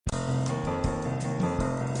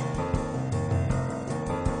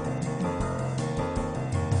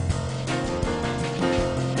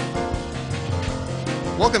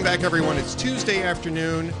Welcome back, everyone. It's Tuesday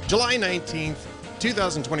afternoon, July 19th,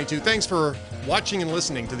 2022. Thanks for watching and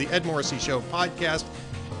listening to the Ed Morrissey Show podcast.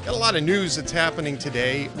 Got a lot of news that's happening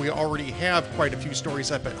today. We already have quite a few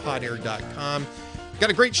stories up at hotair.com.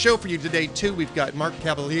 Got a great show for you today, too. We've got Mark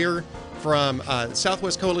Cavaliere from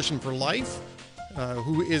Southwest Coalition for Life,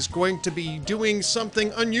 who is going to be doing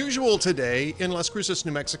something unusual today in Las Cruces,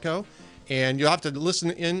 New Mexico. And you'll have to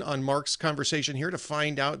listen in on Mark's conversation here to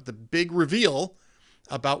find out the big reveal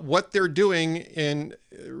about what they're doing in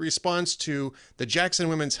response to the Jackson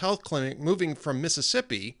Women's Health Clinic moving from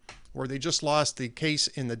Mississippi, where they just lost the case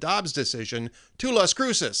in the Dobbs decision, to Las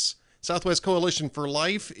Cruces. Southwest Coalition for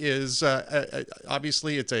Life is,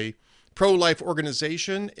 obviously, it's a pro-life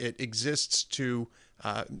organization. It exists to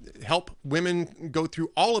help women go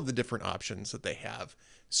through all of the different options that they have.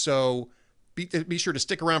 So be sure to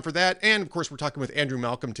stick around for that. And of course, we're talking with Andrew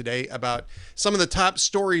Malcolm today about some of the top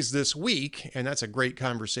stories this week. And that's a great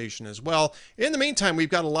conversation as well. In the meantime, we've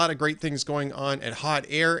got a lot of great things going on at Hot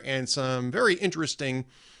Air and some very interesting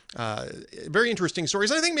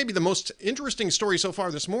stories. I think maybe the most interesting story so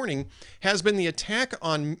far this morning has been the attack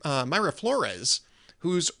on Mayra Flores,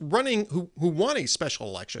 who won a special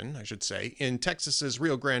election, I should say, in Texas's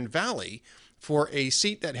Rio Grande Valley for a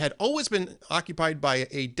seat that had always been occupied by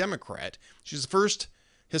a Democrat. She's the first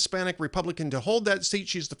Hispanic Republican to hold that seat.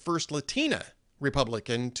 She's the first Latina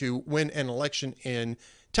Republican to win an election in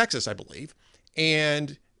Texas, I believe.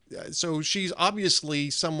 And so she's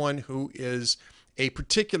obviously someone who is a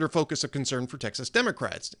particular focus of concern for Texas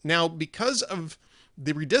Democrats. Now, because of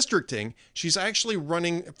the redistricting, she's actually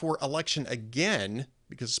running for election again,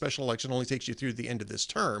 because a special election only takes you through the end of this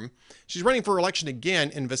term. She's running for election again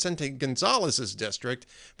in Vicente Gonzalez's district.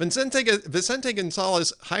 Vicente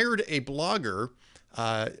Gonzalez hired a blogger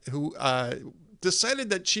who decided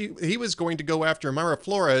that he was going to go after Mayra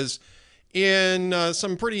Flores in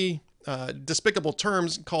some pretty despicable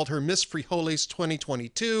terms, called her Miss Frijolx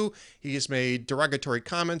 2022. He has made derogatory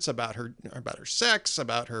comments about her sex,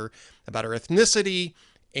 about her ethnicity.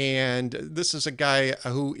 And this is a guy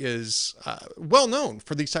who is well known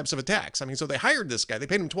for these types of attacks. I mean, so they hired this guy. They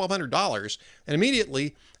paid him $1,200. And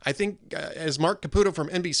immediately, I think, as Mark Caputo from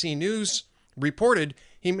NBC News reported,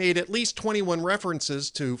 he made at least 21 references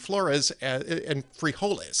to Flores and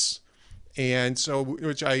Frijolx. And so,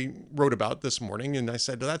 which I wrote about this morning. And I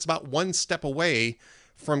said, that's about one step away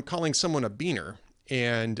from calling someone a beaner.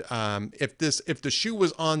 And if the shoe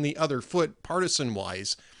was on the other foot,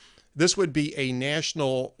 partisan-wise, this would be a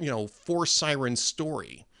national, four siren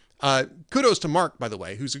story. Kudos to Mark, by the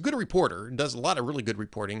way, who's a good reporter, does a lot of really good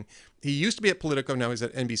reporting. He used to be at Politico, now he's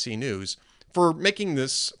at NBC News, for making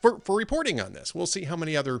this, for reporting on this. We'll see how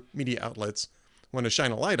many other media outlets want to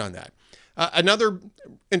shine a light on that. Another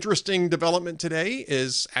interesting development today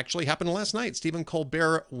is actually happened last night. Stephen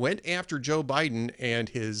Colbert went after Joe Biden and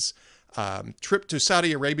his trip to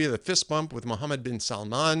Saudi Arabia, the fist bump with Mohammed bin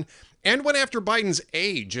Salman, and went after Biden's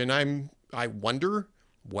age. And I wonder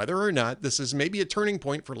whether or not this is maybe a turning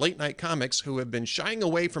point for late night comics who have been shying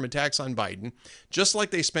away from attacks on Biden, just like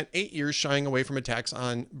they spent 8 years shying away from attacks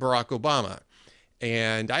on Barack Obama.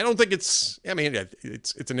 And I don't think it's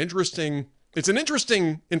an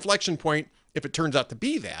interesting inflection point if it turns out to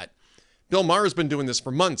be that. Bill Maher has been doing this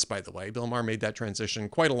for months, by the way. Bill Maher made that transition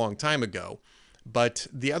quite a long time ago. But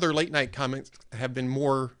the other late night comics have been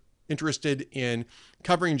more interested in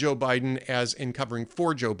covering Joe Biden as in covering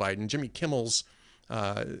for Joe Biden. Jimmy Kimmel's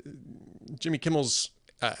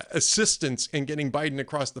assistance in getting Biden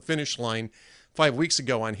across the finish line 5 weeks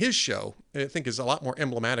ago on his show, I think, is a lot more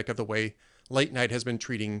emblematic of the way late night has been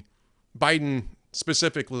treating Biden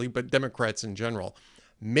specifically, but Democrats in general.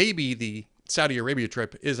 Maybe the Saudi Arabia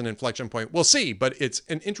trip is an inflection point. We'll see, but it's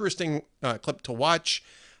an interesting clip to watch.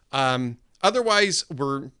 Otherwise,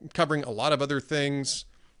 we're covering a lot of other things.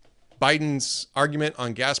 Biden's argument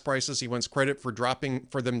on gas prices. He wants credit for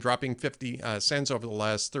them dropping 50 cents over the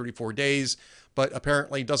last 34 days, but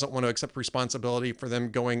apparently doesn't want to accept responsibility for them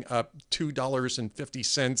going up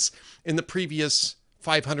 $2.50 in the previous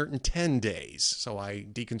 510 days. So I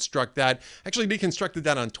deconstruct that. Actually deconstructed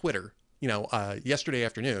that on Twitter, yesterday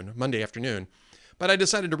afternoon, Monday afternoon. But I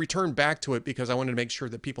decided to return back to it because I wanted to make sure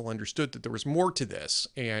that people understood that there was more to this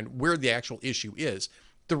and where the actual issue is.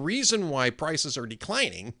 The reason why prices are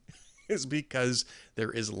declining is because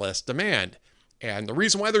there is less demand. And the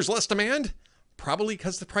reason why there's less demand? Probably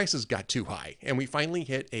because the prices got too high. And we finally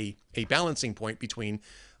hit a balancing point between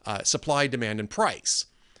supply, demand, and price.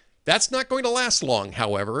 That's not going to last long,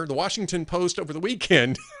 however. The Washington Post over the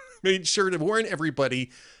weekend made sure to warn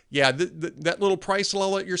everybody, that little price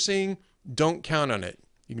lull that you're seeing, don't count on it.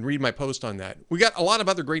 You can read my post on that. We got a lot of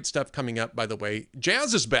other great stuff coming up, by the way.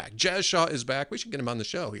 Jazz is back. Jazz Shaw is back. We should get him on the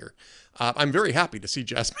show here. I'm very happy to see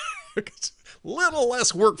Jazz back. It's a little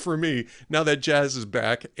less work for me now that Jazz is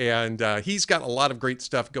back. And he's got a lot of great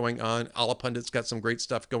stuff going on. Alla Pundit's got some great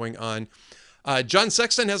stuff going on. John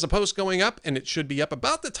Sexton has a post going up, and it should be up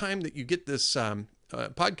about the time that you get this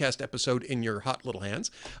podcast episode in your hot little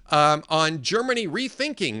hands, on Germany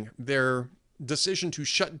rethinking their decision to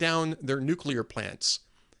shut down their nuclear plants.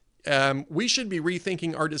 We should be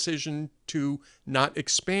rethinking our decision to not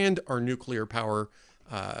expand our nuclear power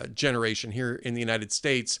generation here in the United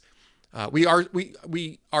States. We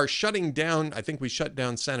are shutting down. I think we shut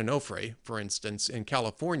down San Onofre, for instance, in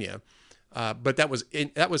California, but that was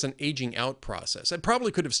an aging out process. It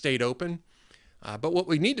probably could have stayed open, but what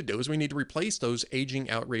we need to do is we need to replace those aging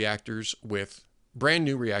out reactors with brand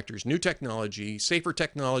new reactors, new technology, safer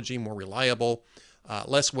technology, more reliable,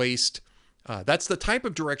 less waste. That's the type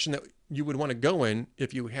of direction that you would want to go in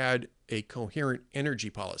if you had a coherent energy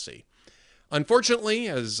policy. Unfortunately,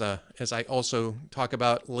 as I also talk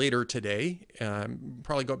about later today,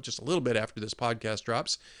 probably go up just a little bit after this podcast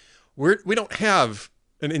drops, we don't have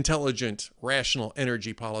an intelligent, rational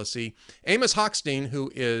energy policy. Amos Hochstein,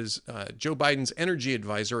 who is Joe Biden's energy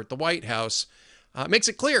advisor at the White House, makes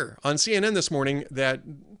it clear on CNN this morning that,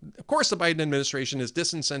 of course, the Biden administration is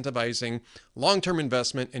disincentivizing long-term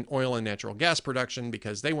investment in oil and natural gas production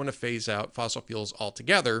because they want to phase out fossil fuels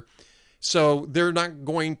altogether. So they're not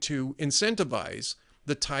going to incentivize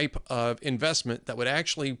the type of investment that would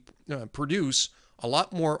actually produce a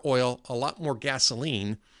lot more oil, a lot more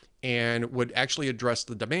gasoline, and would actually address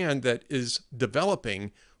the demand that is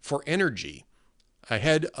developing for energy,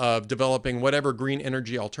 ahead of developing whatever green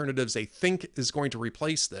energy alternatives they think is going to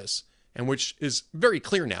replace this, and which is very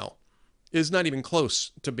clear now, is not even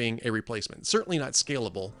close to being a replacement. Certainly not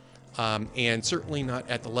scalable, and certainly not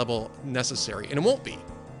at the level necessary. And it won't be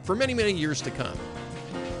for many, many years to come.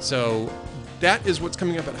 So that is what's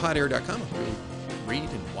coming up at hotair.com. Go read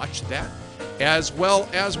and watch that, as well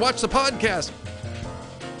as watch the podcast.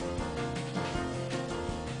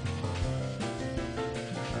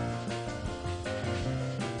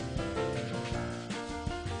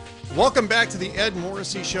 Welcome back to the Ed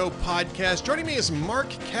Morrissey Show podcast. Joining me is Mark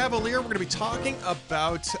Cavaliere. We're going to be talking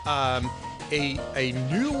about a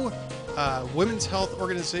new women's health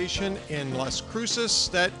organization in Las Cruces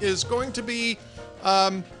that is going to be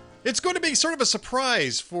it's going to be sort of a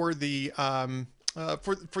surprise for the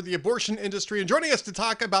for the abortion industry. And joining us to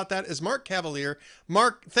talk about that is Mark Cavaliere.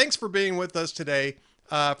 Mark, thanks for being with us today.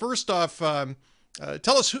 First off,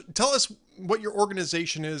 tell us what your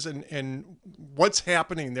organization is and what's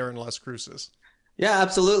happening there in Las Cruces. Yeah,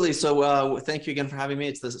 absolutely. So thank you again for having me.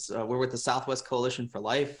 It's this, we're with the Southwest Coalition for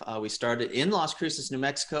Life. We started in Las Cruces, New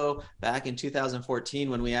Mexico back in 2014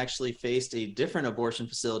 when we actually faced a different abortion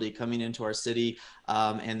facility coming into our city.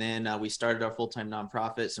 And then we started our full-time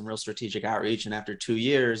nonprofit, some real strategic outreach. And after 2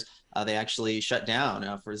 years, they actually shut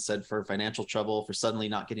down for financial trouble, for suddenly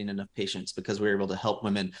not getting enough patients, because we were able to help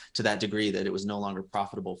women to that degree that it was no longer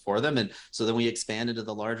profitable for them. And so then we expanded to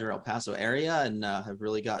the larger El Paso area and have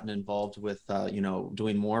really gotten involved with,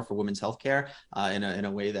 doing more for women's healthcare in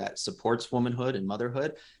a way that supports womanhood and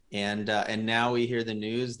motherhood. And now we hear the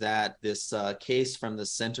news that this case from the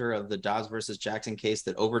center of the Dobbs versus Jackson case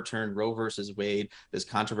that overturned Roe versus Wade, this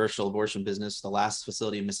controversial abortion business, the last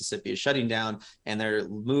facility in Mississippi, is shutting down, and they're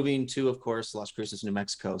moving to, of course, Las Cruces, New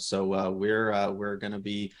Mexico. So we're going to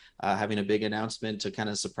be having a big announcement to kind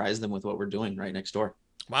of surprise them with what we're doing right next door.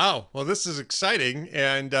 Wow. Well, this is exciting,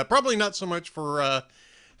 and probably not so much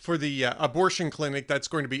for the abortion clinic that's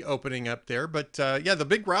going to be opening up there. But yeah, the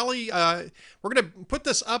big rally, we're going to put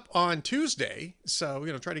this up on Tuesday. So,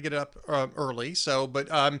 try to get it up early. So,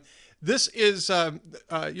 but this is, you're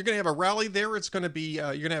going to have a rally there. It's going to be,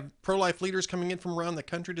 you're going to have pro-life leaders coming in from around the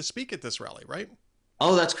country to speak at this rally, right?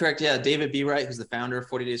 Oh, that's correct. Yeah. David B. Wright, who's the founder of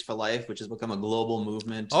 40 Days for Life, which has become a global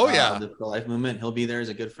movement. Oh, yeah. The pro-life movement. He'll be there as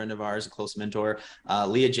a good friend of ours, a close mentor.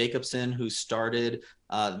 Leah Jacobson, who started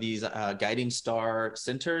these Guiding Star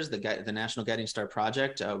centers, the National Guiding Star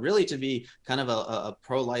Project, really to be kind of a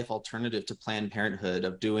pro-life alternative to Planned Parenthood,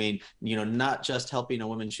 of doing, not just helping a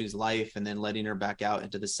woman choose life and then letting her back out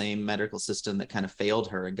into the same medical system that kind of failed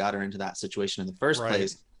her and got her into that situation in the first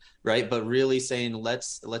place. Right. But really saying,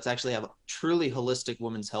 let's actually have truly holistic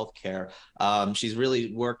women's health care. She's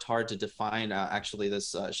really worked hard to define actually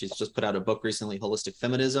this. She's just put out a book recently, Holistic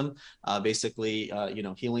Feminism, basically,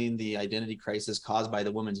 healing the identity crisis caused by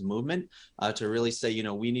the women's movement, to really say,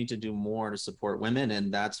 we need to do more to support women.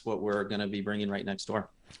 And that's what we're going to be bringing right next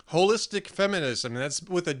door. Holistic feminism. That's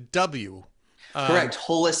with a W. Correct.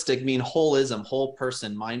 Holistic mean holism, whole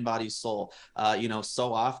person, mind, body, soul.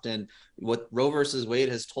 So often what Roe versus Wade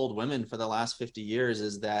has told women for the last 50 years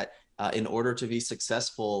is that in order to be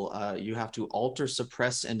successful, you have to alter,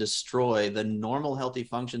 suppress, and destroy the normal healthy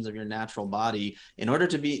functions of your natural body in order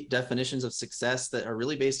to be definitions of success that are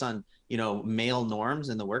really based on, male norms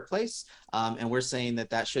in the workplace. And we're saying that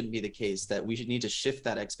that shouldn't be the case, that we should need to shift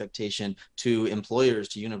that expectation to employers,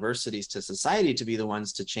 to universities, to society to be the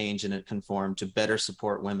ones to change and conform to better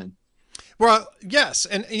support women. Well, yes.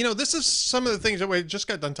 And, this is some of the things that we just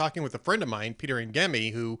got done talking with a friend of mine, Peter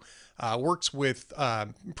Ngemi, who works with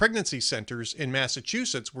pregnancy centers in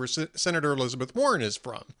Massachusetts, where Senator Elizabeth Warren is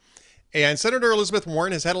from. And Senator Elizabeth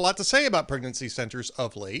Warren has had a lot to say about pregnancy centers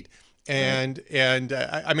of late. I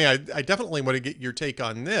definitely want to get your take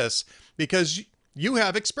on this, because you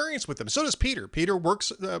have experience with them. So does Peter. Peter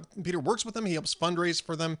works with them. He helps fundraise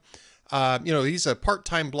for them. He's a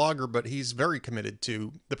part-time blogger, but he's very committed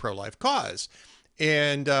to the pro-life cause.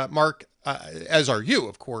 And Mark, as are you,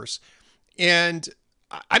 of course. And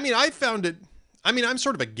I found it. I'm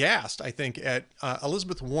sort of aghast, I think, at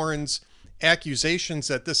Elizabeth Warren's accusations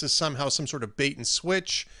that this is somehow some sort of bait and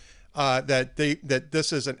switch, that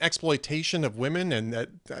this is an exploitation of women, and that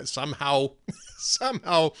somehow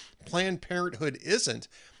Planned Parenthood isn't.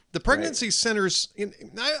 The pregnancy centers.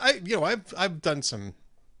 I've done some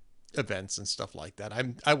events and stuff like that.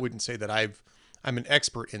 I wouldn't say that I'm an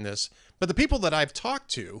expert in this, but the people that I've talked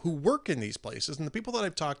to who work in these places, and the people that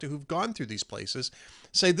I've talked to who've gone through these places,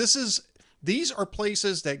 say these are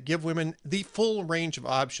places that give women the full range of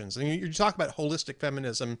options. And you talk about holistic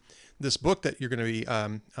feminism, this book that you're going to be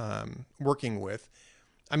working with.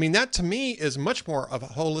 That to me is much more of a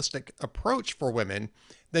holistic approach for women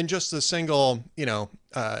than just the single,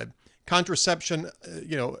 contraception,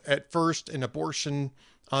 at first, and abortion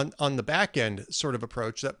on the back end sort of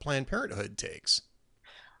approach that Planned Parenthood takes.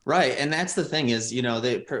 Right. And that's the thing is,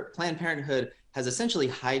 Planned Parenthood has essentially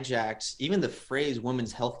hijacked even the phrase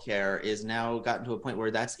women's health care is now gotten to a point where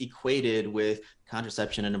that's equated with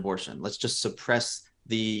contraception and abortion. Let's just suppress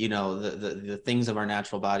the things of our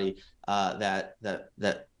natural body that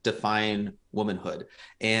define womanhood.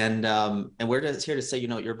 And we're just here to say,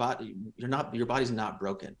 your body's not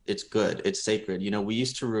broken. It's good. It's sacred. We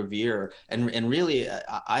used to revere, and really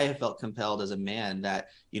I have felt compelled as a man that,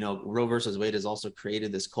 Roe versus Wade has also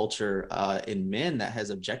created this culture in men that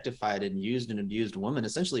has objectified and used and abused women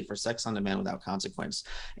essentially for sex on demand without consequence.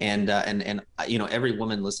 And every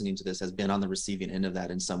woman listening to this has been on the receiving end of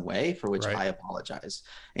that in some way, for which I apologize.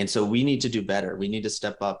 And so we need to do better. We need to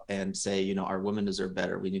step up and say, our women deserve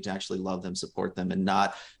better. We need to actually love them, support them, and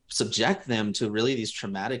not subject them to really these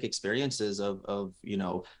traumatic experiences of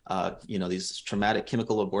these traumatic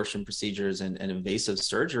chemical abortion procedures and invasive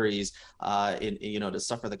surgeries to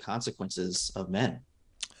suffer the consequences of men.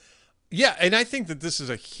 Yeah, and I think that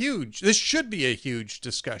this should be a huge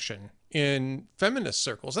discussion in feminist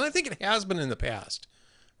circles, and I think it has been in the past,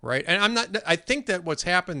 right? And I think that what's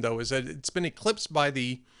happened though is that it's been eclipsed by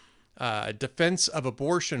the defense of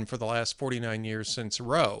abortion for the last 49 years since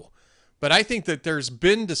Roe. But I think that there's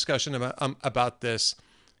been discussion about this,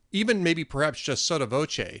 even maybe perhaps just sotto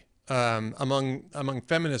voce, among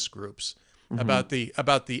feminist groups, about the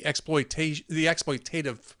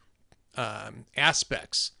exploitative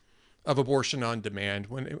aspects of abortion on demand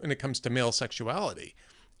when it comes to male sexuality.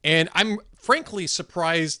 And I'm frankly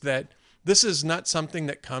surprised that this is not something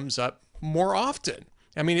that comes up more often.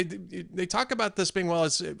 They talk about this being, well,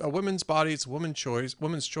 it's a woman's body, it's a woman's choice.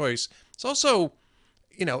 It's also,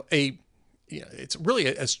 it's really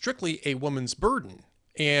a strictly a woman's burden.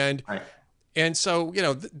 And so,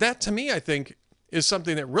 that to me, I think, is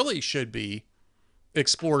something that really should be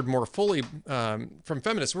explored more fully from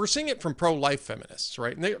feminists. We're seeing it from pro-life feminists,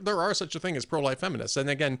 right? And there are such a thing as pro-life feminists. And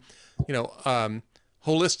again,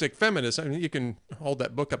 holistic feminists. You can hold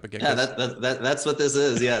that book up again. Yeah, that's what this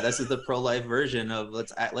is. Yeah, this is the pro-life version of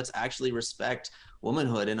let's actually respect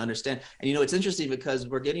womanhood and understand. And it's interesting because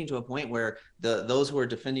we're getting to a point where those who are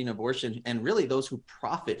defending abortion, and really those who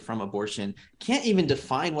profit from abortion, can't even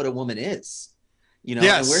define what a woman is.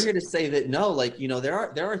 Yes. And we're here to say that no,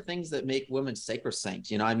 there are things that make women sacrosanct.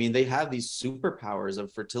 They have these superpowers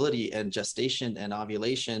of fertility and gestation and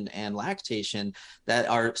ovulation and lactation that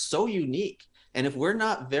are so unique And if we're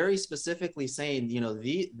not very specifically saying,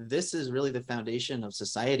 this is really the foundation of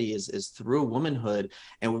society is through womanhood,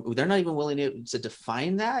 and they're not even willing to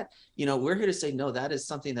define that, we're here to say, no, that is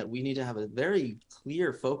something that we need to have a very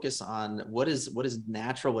clear focus on. What is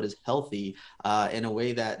natural, what is healthy, in a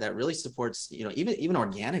way that really supports, even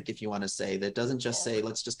organic, if you want to say, that doesn't just say,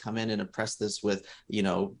 let's just come in and oppress this with,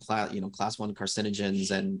 class 1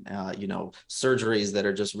 carcinogens and, surgeries that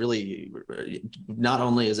are just really, not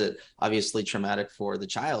only is it obviously traumatic for the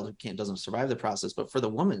child who doesn't survive the process, but for the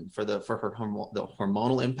woman, for the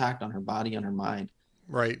hormonal impact on her body, on her mind.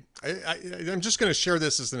 Right. I'm just going to share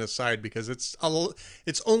this as an aside because it's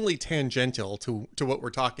only tangential to what we're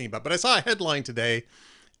talking about. But I saw a headline today,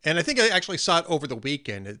 and I think I actually saw it over the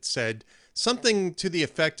weekend. It said something to the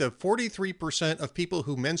effect of 43% of people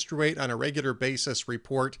who menstruate on a regular basis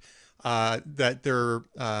report that their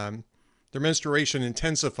menstruation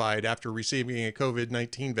intensified after receiving a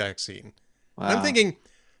COVID-19 vaccine. Wow. I'm thinking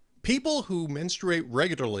people who menstruate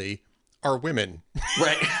regularly are women.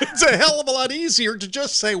 Right. It's a hell of a lot easier to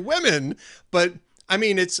just say women, but I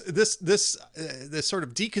mean, it's this sort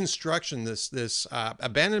of deconstruction, this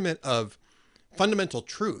abandonment of fundamental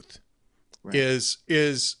truth, right,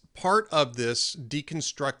 is part of this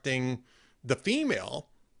deconstructing the female,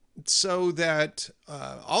 so that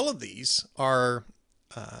all of these are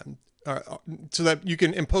so that you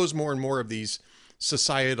can impose more and more of these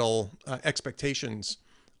societal expectations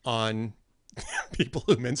on people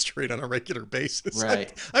who menstruate on a regular basis.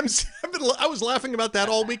 Right. I was laughing about that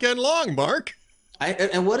all weekend long, Mark.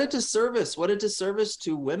 And what a disservice! What a disservice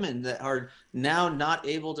to women that are now not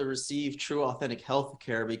able to receive true, authentic health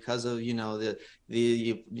care because of this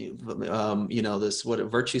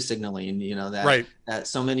virtue signaling that right, that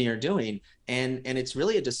so many are doing, and it's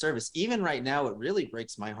really a disservice. Even right now, what really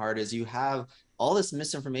breaks my heart is you have all this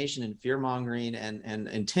misinformation and fear mongering and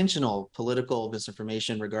intentional political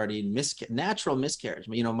misinformation regarding natural miscarriage.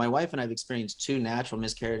 My wife and I have experienced 2 natural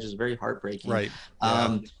miscarriages, very heartbreaking. Right.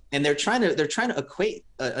 Yeah. And they're trying to equate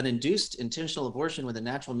an induced intentional abortion with a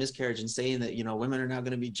natural miscarriage, and saying that women are now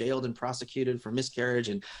going to be jailed and prosecuted for miscarriage,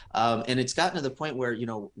 and it's gotten to the point where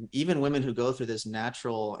even women who go through this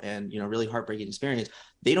natural and really heartbreaking experience,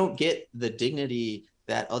 they don't get the dignity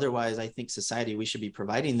that otherwise I think society we should be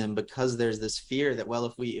providing them, because there's this fear that,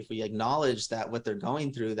 well, if we acknowledge that what they're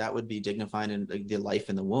going through, that would be dignifying in the life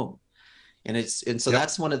in the womb. And so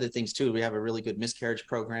that's one of the things too. We have a really good miscarriage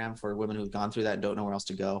program for women who've gone through that and don't know where else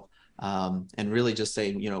to go. And really just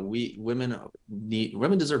saying, women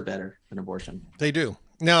deserve better than abortion. They do.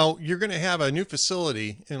 Now you're going to have a new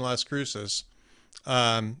facility in Las Cruces.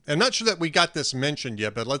 I'm not sure that we got this mentioned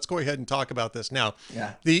yet, but let's go ahead and talk about this now.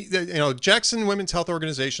 Yeah. The Jackson Women's Health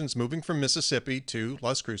Organization is moving from Mississippi to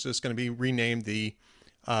Las Cruces. It's going to be renamed the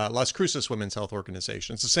Las Cruces Women's Health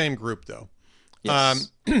Organization. It's the same group though.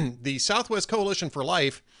 Yes. The Southwest Coalition for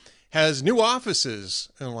Life has new offices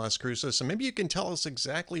in Las Cruces, so maybe you can tell us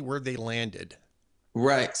exactly where they landed.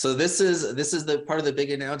 Right. So this is the part of the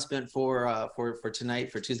big announcement for tonight,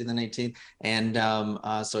 for Tuesday the 19th.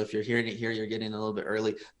 And so if you're hearing it here, you're getting a little bit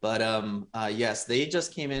early. But yes, they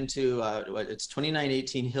just came into it's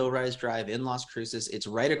 2918 Hillrise Drive in Las Cruces. It's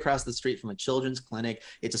right across the street from a children's clinic.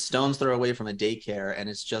 It's a stone's throw away from a daycare, and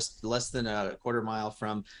it's just less than a quarter mile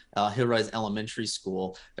from Hillrise Elementary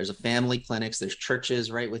School. There's a family clinics. There's churches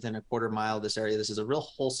right within a quarter mile of this area. This is a real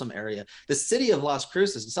wholesome area. The city of Las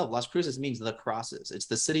Cruces itself, Las Cruces means the crosses. It's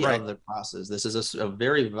the city right. of the crosses. This is a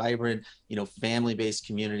very vibrant, family-based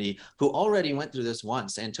community who already went through this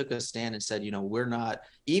once and took a stand and said, we're not,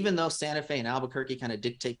 even though Santa Fe and Albuquerque kind of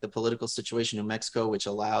dictate the political situation in New Mexico, which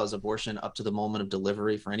allows abortion up to the moment of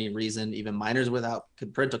delivery for any reason, even minors without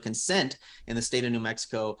parental consent in the state of New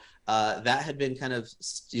Mexico, that had been kind of,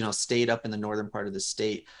 stayed up in the northern part of the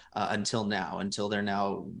state until they're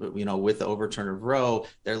now, with the overturn of Roe,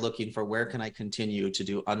 they're looking for where can I continue to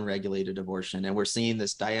do unregulated abortion. And we're seeing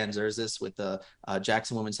this Diane Zerzis with the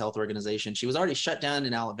Jackson Women's Health Organization. She was already shut down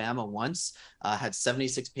in Alabama once, had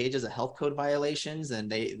 76 pages of health code violations, and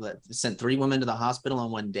they sent 3 women to the hospital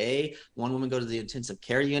in one day. 1 woman go to the intensive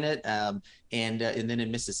care unit. And then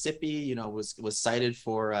in Mississippi, was cited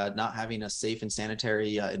for not having a safe and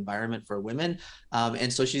sanitary environment for women.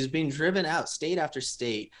 And so she's being driven out state after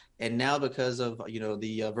state. And now because of,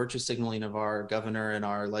 the virtue signaling of our governor and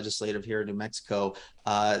our legislative here in New Mexico,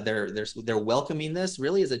 they're welcoming this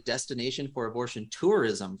really as a destination for abortion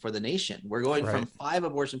tourism for the nation. We're going right. from 5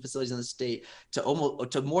 abortion facilities in the state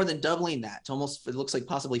to more than doubling that, to almost, it looks like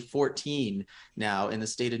possibly 14 now in the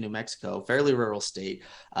state of New Mexico, fairly rural state.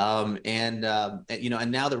 And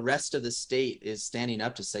now the rest of the state is standing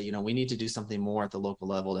up to say, we need to do something more at the local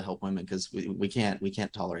level to help women, because we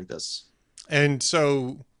can't tolerate this. And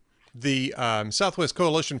so the Southwest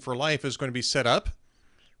Coalition for Life is going to be set up.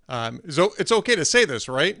 So it's okay to say this,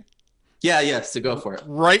 right? Yeah, yes, to go for it.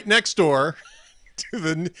 Right next door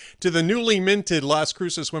to the newly minted Las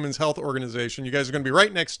Cruces Women's Health Organization. You guys are going to be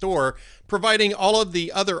right next door, providing all of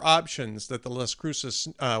the other options that the Las Cruces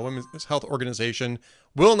Women's Health Organization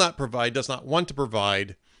will not provide, does not want to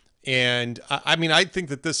provide. And I mean, I think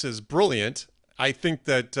that this is brilliant. I think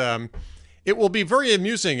that it will be very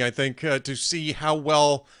amusing, I think, to see how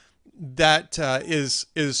well that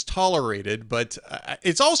is tolerated. But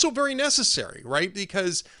it's also very necessary, right?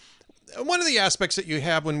 Because one of the aspects that you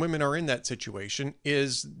have when women are in that situation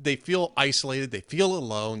is they feel isolated, they feel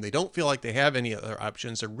alone, they don't feel like they have any other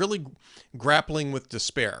options. They're really grappling with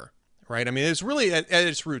despair, right? I mean, it's really at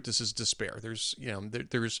its root, this is despair. There's, you know,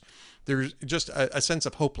 there's just a sense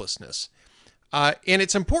of hopelessness. And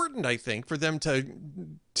it's important, I think, for them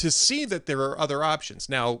to see that there are other options.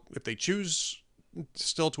 Now, if they choose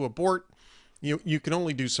still to abort, you can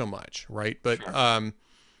only do so much, right? But sure.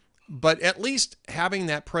 But at least having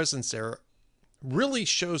that presence there really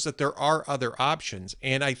shows that there are other options.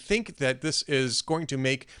 And I think that this is going to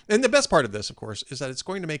make, and the best part of this, of course, is that it's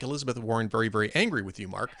going to make Elizabeth Warren very, very angry with you,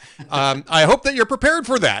 Mark. I hope that you're prepared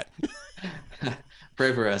for that.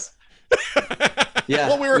 Pray for us. Yeah.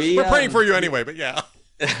 Well, we're praying for you anyway, but yeah.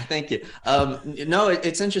 Thank you. No,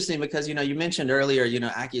 it's interesting because, you mentioned earlier,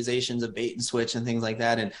 accusations of bait and switch and things like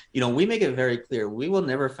that. And, we make it very clear, we will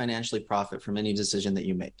never financially profit from any decision that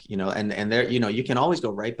you make, and there, you can always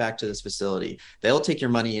go right back to this facility. They'll take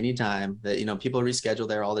your money anytime that, people reschedule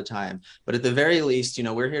there all the time. But at the very least,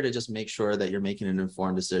 we're here to just make sure that you're making an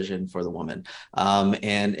informed decision for the woman.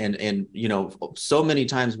 And so many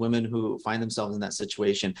times women who find themselves in that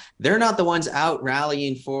situation, they're not the ones out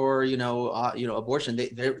rallying for, abortion.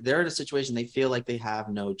 They're in a situation, they feel like they have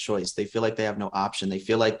no choice. They feel like they have no option. They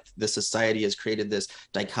feel like the society has created this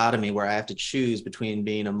dichotomy where I have to choose between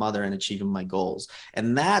being a mother and achieving my goals.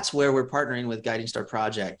 And that's where we're partnering with Guiding Star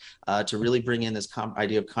Project to really bring in this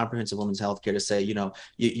idea of comprehensive women's healthcare to say,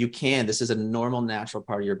 you can, this is a normal, natural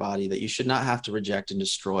part of your body that you should not have to reject and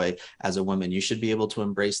destroy as a woman. You should be able to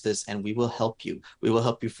embrace this, and we will help you. We will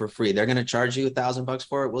help you for free. They're going to charge you $1,000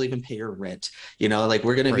 for it. We'll even pay your rent. We're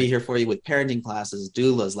going to be here for you with parenting classes,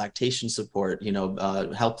 doulas, lactation support,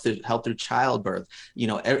 help through childbirth,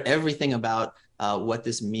 everything about what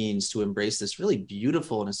this means to embrace this really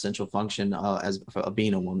beautiful and essential function as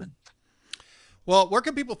being a woman. Well, where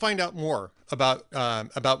can people find out more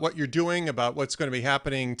about what you're doing, about what's going to be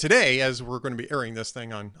happening today, as we're going to be airing this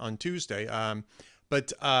thing on Tuesday?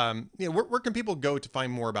 Where can people go to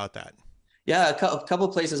find more about that? Yeah, a couple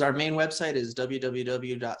of places. Our main website is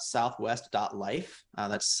www.southwest.life.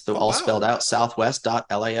 That's all spelled out,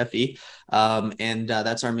 southwest.life. And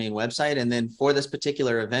that's our main website. And then for this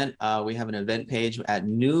particular event, we have an event page at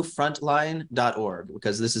newfrontline.org,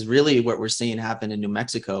 because this is really what we're seeing happen in New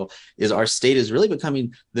Mexico, is our state is really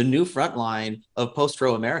becoming the new front line of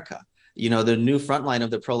post-Roe America. The new front line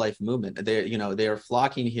of the pro-life movement. They are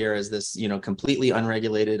flocking here as this, completely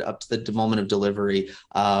unregulated up to the moment of delivery.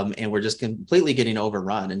 And we're just completely getting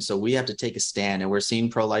overrun. And so we have to take a stand. And we're seeing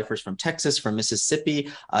pro-lifers from Texas, from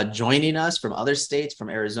Mississippi, joining us, from other states, from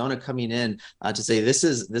Arizona coming in to say this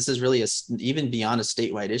is really even beyond a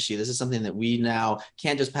statewide issue. This is something that we now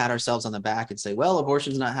can't just pat ourselves on the back and say, well,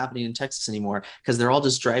 abortion's not happening in Texas anymore, because they're all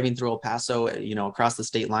just driving through El Paso, across the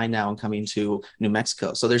state line now and coming to New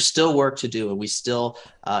Mexico. So there's still work to do, and we still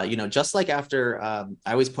just like after I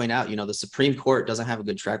always point out, the Supreme Court doesn't have a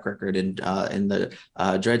good track record in the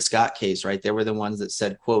Dred Scott case, right? They were the ones that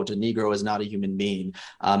said, quote, a Negro is not a human being,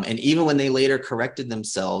 and even when they later corrected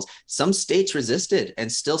themselves, some states resisted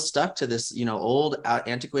and still stuck to this old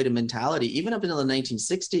antiquated mentality even up until the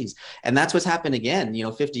 1960s. And that's what's happened again.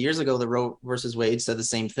 50 years ago, the Roe versus Wade said the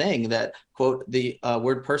same thing, that, quote, the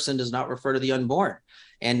word person does not refer to the unborn.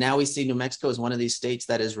 And now we see New Mexico as one of these states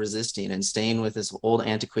that is resisting and staying with this old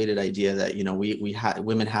antiquated idea that,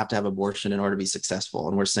 women have to have abortion in order to be successful.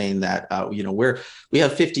 And we're saying that, we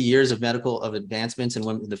have 50 years of medical advancements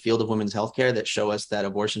in the field of women's healthcare that show us that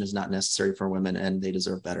abortion is not necessary for women and they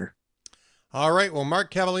deserve better. All right. Well,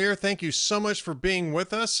 Mark Cavaliere, thank you so much for being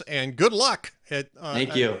with us, and good luck.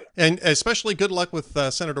 Thank you. And especially good luck with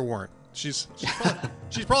Senator Warren. She's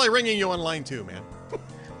probably ringing you online too, man.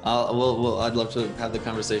 I'd love to have the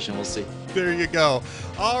conversation. We'll see. There you go.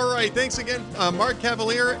 All right. Thanks again, Mark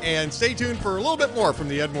Cavaliere, and stay tuned for a little bit more from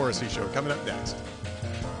the Ed Morrissey Show coming up next.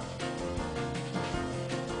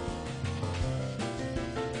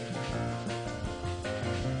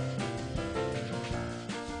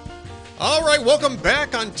 All right, welcome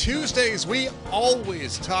back. On Tuesdays, we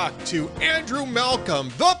always talk to Andrew Malcolm,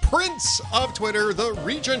 the Prince of Twitter, the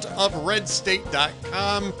Regent of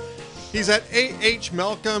RedState.com. He's at AH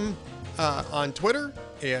Malcolm on Twitter.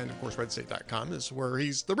 And, of course, RedState.com is where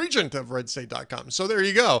he's the Regent of RedState.com. So there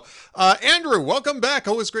you go. Andrew, welcome back.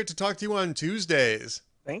 Always great to talk to you on Tuesdays.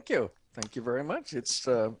 Thank you. Thank you very much. It's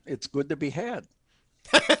good to be had.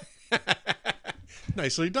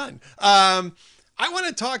 Nicely done. I want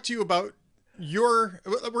to talk to you about we're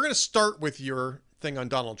going to start with your thing on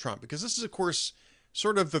Donald Trump, because this is, of course,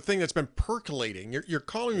 sort of the thing that's been percolating. You're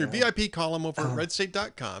calling your VIP column over at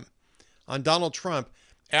redstate.com on Donald Trump.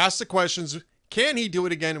 Ask the questions, can he do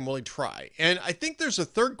it again, and will he try? And I think there's a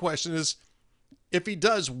third question is, if he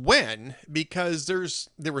does, when? Because there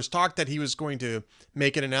was talk that he was going to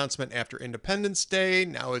make an announcement after Independence Day.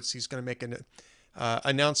 Now he's going to make an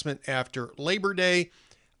announcement after Labor Day.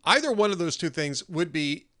 Either one of those two things would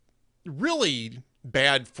be really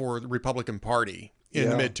bad for the Republican Party in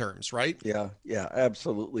the midterms, right? Yeah,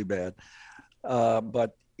 absolutely bad.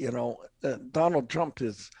 But, Donald Trump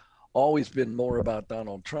has always been more about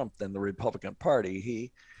Donald Trump than the Republican Party.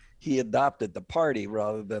 He adopted the party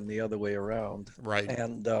rather than the other way around. Right.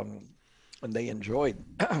 And they enjoyed,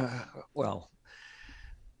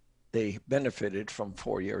 they benefited from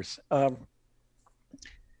 4 years.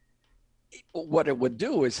 What it would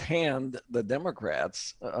do is hand the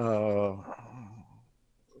Democrats the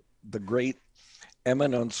great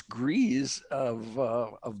eminence grise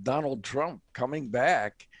of Donald Trump coming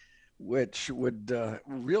back, which would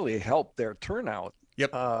really help their turnout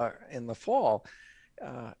in the fall.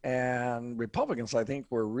 And Republicans, I think,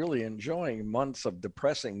 were really enjoying months of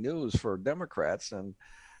depressing news for Democrats, and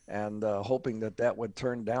hoping that would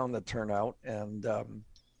turn down the turnout and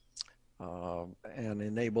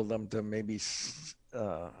enable them to maybe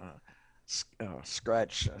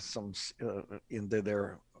scratch some into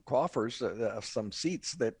their coffers some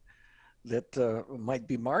seats that might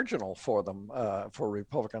be marginal for them, for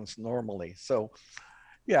Republicans normally. So,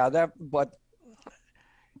 but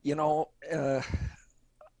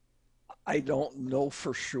I don't know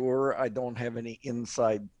for sure. I don't have any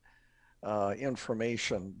inside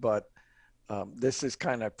information, but this is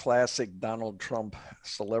kind of classic Donald Trump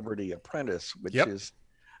Celebrity Apprentice, which is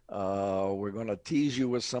we're going to tease you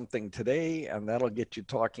with something today, and that'll get you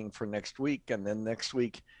talking for next week. And then next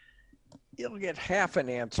week, you'll get half an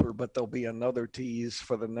answer, but there'll be another tease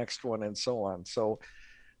for the next one, and so on. So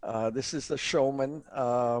this is the showman,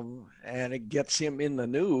 and it gets him in the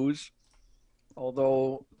news,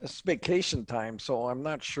 although it's vacation time, so I'm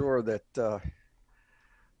not sure that a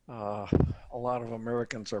lot of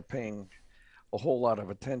Americans are paying a whole lot of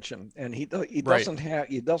attention. And he doesn't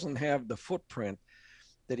have the footprint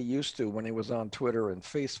that he used to when he was on Twitter and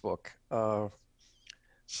Facebook. I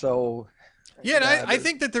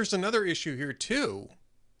think that there's another issue here too.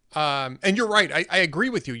 And you're right. I agree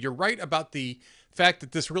with you. You're right about the fact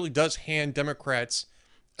that this really does hand Democrats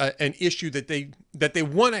an issue that they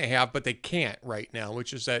want to have, but they can't right now,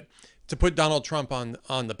 which is that to put Donald Trump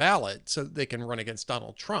on the ballot so that they can run against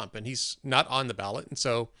Donald Trump, and he's not on the ballot, and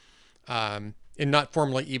so and not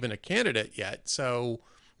formally even a candidate yet, so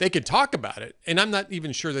they could talk about it. And I'm not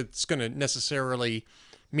even sure that it's going to necessarily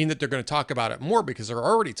mean that they're going to talk about it more, because they're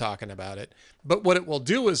already talking about it. But what it will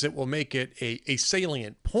do is it will make it a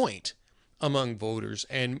salient point among voters,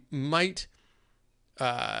 and might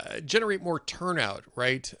generate more turnout,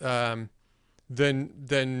 right? Than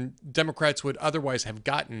Democrats would otherwise have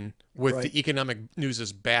gotten with the economic news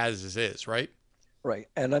as bad as it is, right? Right.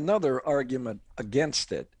 And another argument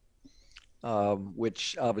against it,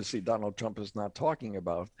 which obviously Donald Trump is not talking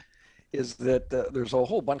about, is that there's a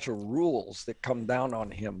whole bunch of rules that come down on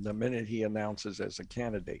him the minute he announces as a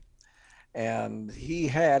candidate. And he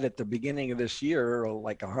had at the beginning of this year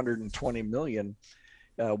like 120 million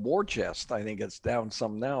war chest. I think it's down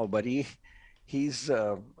some now, but he's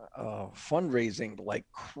fundraising like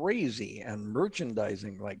crazy and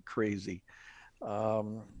merchandising like crazy,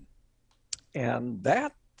 and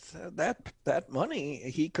that money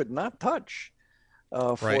he could not touch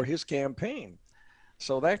for his campaign.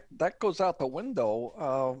 So that goes out the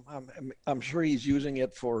window. I'm sure he's using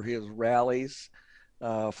it for his rallies,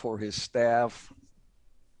 for his staff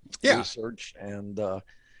research, and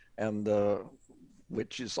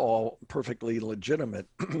which is all perfectly legitimate.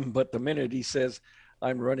 But the minute he says,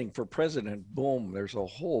 I'm running for president, boom, there's a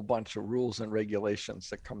whole bunch of rules and regulations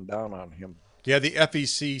that come down on him. Yeah, the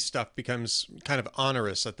FEC stuff becomes kind of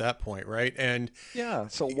onerous at that point, right? And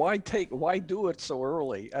so why do it so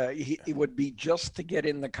early? It would be just to get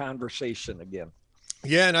in the conversation again.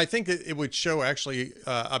 Yeah, and I think that it would show actually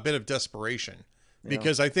a bit of desperation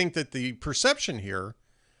because I think that the perception here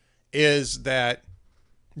is that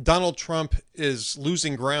Donald Trump is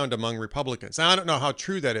losing ground among Republicans. Now, I don't know how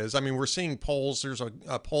true that is. I mean, we're seeing polls. There's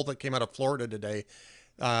a poll that came out of Florida today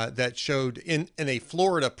that showed in a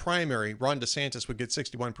Florida primary, Ron DeSantis would get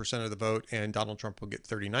 61% of the vote and Donald Trump would get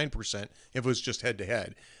 39% if it was just head to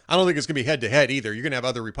head. I don't think it's going to be head to head either. You're going to have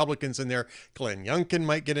other Republicans in there. Glenn Youngkin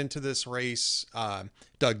might get into this race.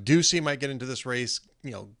 Doug Ducey might get into this race.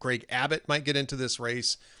 Greg Abbott might get into this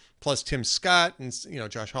race. Plus Tim Scott and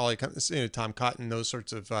Josh Hawley, Tom Cotton, those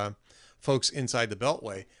sorts of folks inside the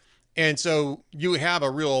Beltway. And so you have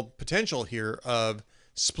a real potential here of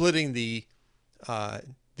splitting the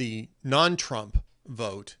non-Trump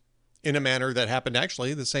vote in a manner that happened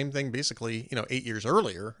actually the same thing basically 8 years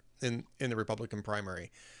earlier in the Republican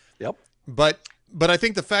primary. Yep. But I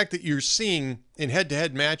think the fact that you're seeing in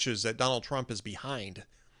head-to-head matches that Donald Trump is behind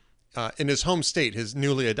in his home state, his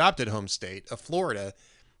newly adopted home state of Florida,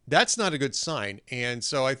 that's not a good sign. And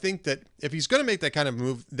so I think that if he's going to make that kind of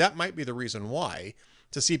move, that might be the reason why,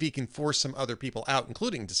 to see if he can force some other people out,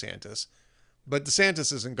 including DeSantis. But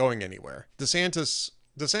DeSantis isn't going anywhere. DeSantis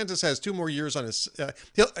has 2 more years on his.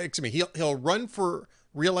 He'll run for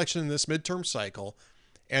re-election in this midterm cycle,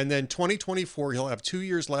 and then 2024 he'll have 2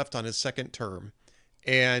 years left on his second term,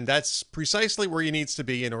 and that's precisely where he needs to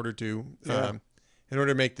be in order to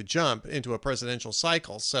make the jump into a presidential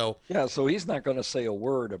cycle. So he's not going to say a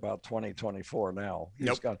word about 2024 now.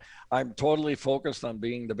 I'm totally focused on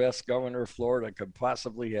being the best governor Florida could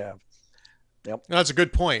possibly have. Yep. That's a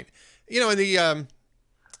good point. So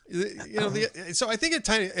I think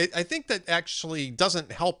I think that actually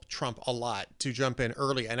doesn't help Trump a lot to jump in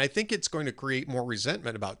early. And I think it's going to create more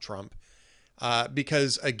resentment about Trump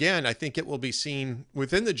because, again, I think it will be seen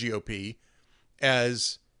within the GOP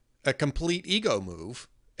as a complete ego move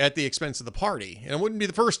at the expense of the party. And it wouldn't be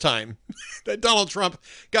the first time that Donald Trump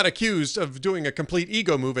got accused of doing a complete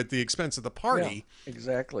ego move at the expense of the party. Yeah,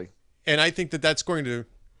 exactly. And I think that that's going to,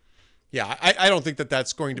 I don't think that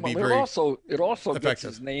that's going to be very effective. It also gets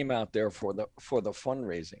his name out there for the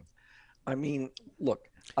fundraising. I mean, look.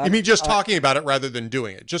 You mean just talking about it rather than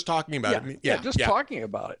doing it? Just talking about it. Talking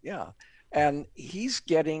about it. Yeah. And he's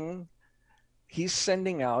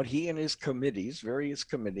sending out, he and his committees, various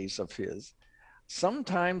committees of his.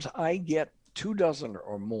 Sometimes I get 24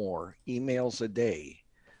 or more emails a day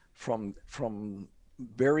from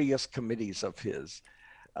various committees of his.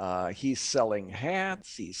 He's selling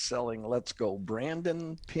hats. He's selling Let's Go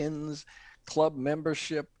Brandon pins, club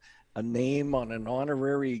membership, a name on an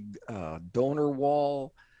honorary donor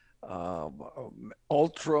wall,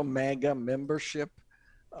 ultra mega membership.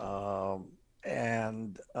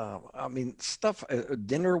 Stuff, a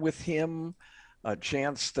dinner with him, a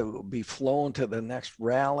chance to be flown to the next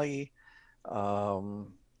rally.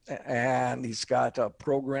 And he's got a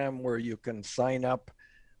program where you can sign up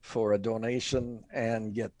for a donation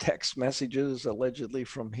and get text messages allegedly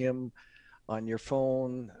from him on your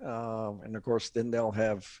phone. And of course, then they'll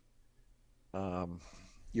have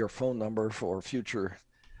your phone number for future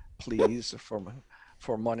pleas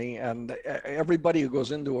for money. And everybody who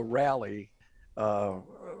goes into a rally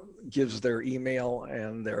gives their email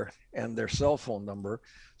and their cell phone number.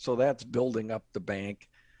 So that's building up the bank.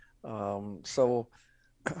 But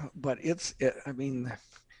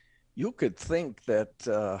you could think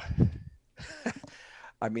that,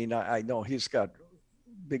 I know he's got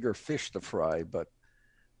bigger fish to fry, but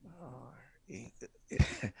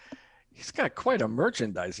he's got quite a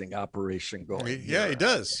merchandising operation going. Yeah, he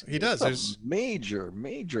does. He does. It's a major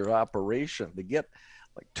operation to get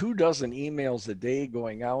like 24 emails a day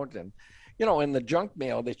going out. And, in the junk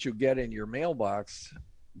mail that you get in your mailbox,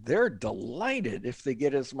 they're delighted if they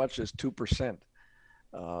get as much as 2%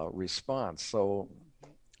 response. So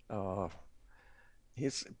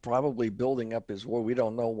he's probably building up we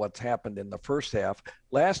don't know what's happened in the first half.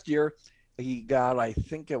 Last year, he got, I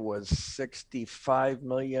think it was 65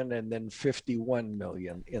 million and then 51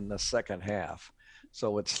 million in the second half.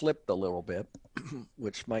 So it slipped a little bit,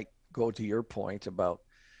 which might go to your point about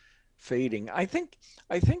fading. I think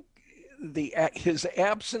his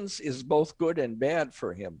absence is both good and bad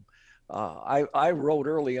for him. I wrote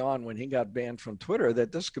early on when he got banned from Twitter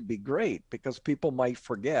that this could be great because people might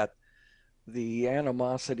forget the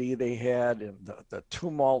animosity they had and the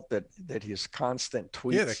tumult that his constant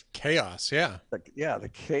tweets. Yeah, the chaos. Yeah. The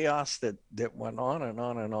chaos that went on and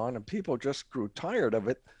on and on, and people just grew tired of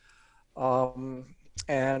it.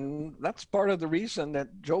 And that's part of the reason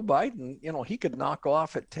that Joe Biden, he could knock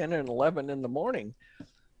off at 10 and 11 in the morning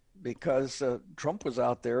because Trump was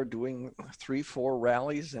out there doing 3-4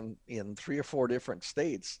 rallies in 3 or 4 different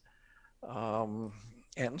states and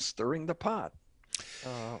stirring the pot.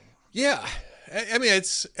 Yeah. I mean,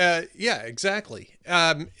 it's, yeah, exactly.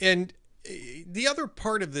 And the other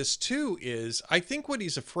part of this too is I think what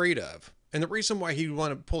he's afraid of, and the reason why he'd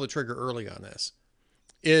want to pull the trigger early on this,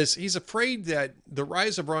 is he's afraid that the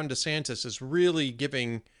rise of Ron DeSantis is really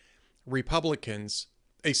giving Republicans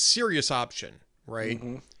a serious option, right?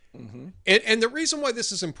 Mm-hmm. Mm-hmm. And the reason why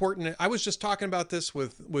this is important, I was just talking about this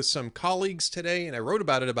with some colleagues today, and I wrote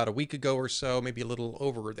about it about a week ago or so, maybe a little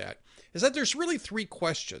over that, is that there's really three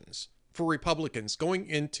questions for Republicans going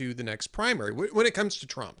into the next primary when it comes to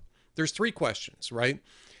Trump. There's three questions, right?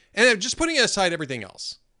 And I'm just putting aside everything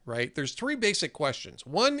else, right? There's three basic questions.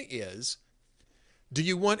 One is, do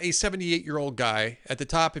you want a 78-year-old guy at the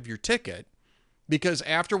top of your ticket? Because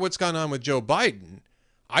after what's gone on with Joe Biden,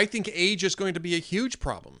 I think age is going to be a huge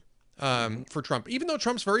problem for Trump. Even though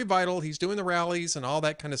Trump's very vital, he's doing the rallies and all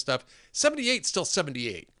that kind of stuff, 78 is still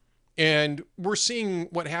 78. And we're seeing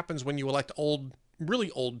what happens when you elect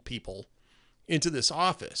really old people into this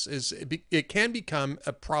office. It can become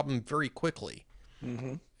a problem very quickly.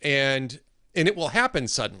 Mm-hmm. And it will happen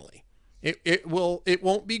suddenly. It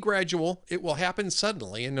won't be gradual. It will happen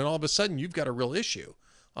suddenly. And then all of a sudden you've got a real issue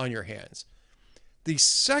on your hands. The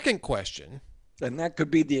second question. And that could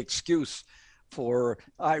be the excuse for,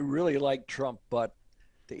 I really like Trump, but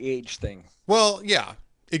the age thing. Well, yeah,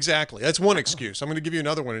 exactly. That's one excuse. I'm going to give you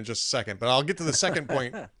another one in just a second, but I'll get to the second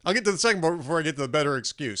point. I'll get to the second point before I get to the better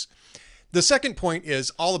excuse. The second point is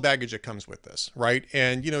all the baggage that comes with this, right?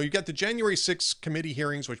 And, you got the January 6th committee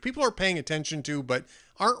hearings, which people are paying attention to, but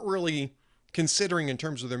aren't really considering in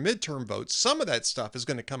terms of their midterm votes. Some of that stuff is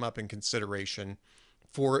going to come up in consideration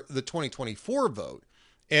for the 2024 vote.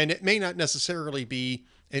 And it may not necessarily be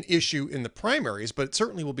an issue in the primaries, but it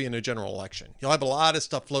certainly will be in a general election. You'll have a lot of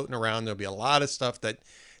stuff floating around. There'll be a lot of stuff that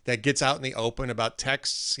gets out in the open about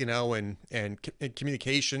texts, and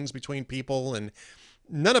communications between people. And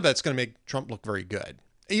none of that's going to make Trump look very good,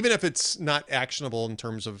 even if it's not actionable in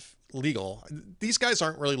terms of legal. These guys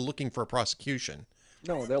aren't really looking for a prosecution.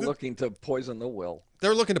 No, they're looking to poison the well.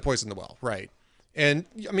 They're looking to poison the well, right? And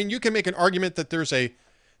I mean, you can make an argument that there's a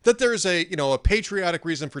patriotic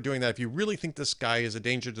reason for doing that. If you really think this guy is a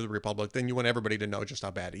danger to the Republic, then you want everybody to know just how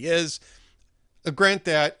bad he is. Grant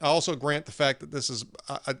that. I also grant the fact that this is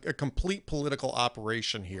a complete political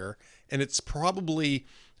operation here, and it's probably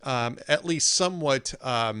at least somewhat.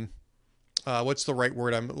 What's the right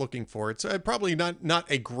word I'm looking for? It's probably not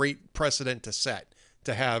a great precedent to set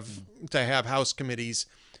to have House committees,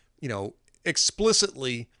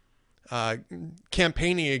 explicitly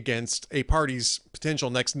campaigning against a party's potential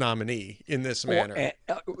next nominee in this manner.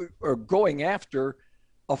 Or going after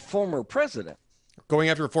a former president. Going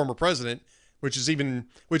after a former president, which is even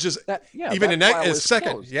a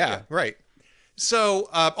second. Closed. Yeah, right. So,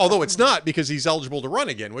 although it's not, because he's eligible to run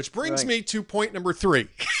again, which brings me to point number 3.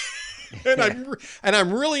 And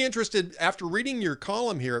I'm really interested, after reading your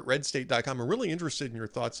column here at redstate.com, I'm really interested in your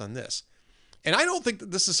thoughts on this. And I don't think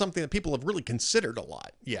that this is something that people have really considered a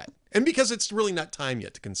lot yet. And because it's really not time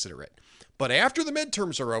yet to consider it. But after the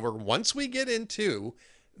midterms are over, once we get into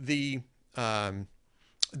the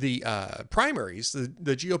primaries,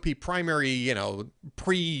 the GOP primary,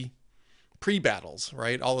 pre-battles,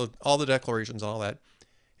 right? All the declarations, all that.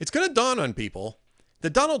 It's going to dawn on people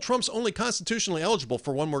that Donald Trump's only constitutionally eligible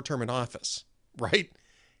for one more term in office, right?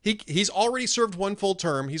 He's already served one full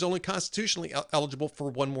term. He's only constitutionally eligible for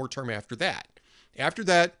one more term after that. After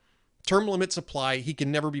that, term limits apply. He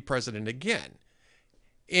can never be president again.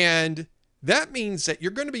 And that means that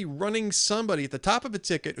you're going to be running somebody at the top of a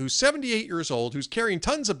ticket who's 78 years old, who's carrying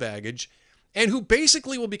tons of baggage, and who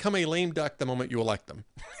basically will become a lame duck the moment you elect them.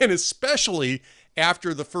 And especially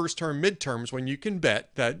after the first term midterms, when you can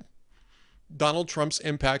bet that Donald Trump's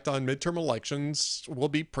impact on midterm elections will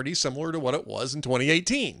be pretty similar to what it was in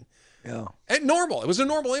 2018. Yeah. And normal. It was a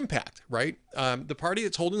normal impact, right? The party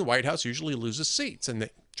that's holding the White House usually loses seats, and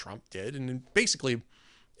Trump did, and basically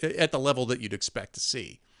at the level that you'd expect to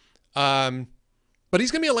see. But he's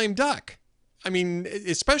going to be a lame duck. I mean,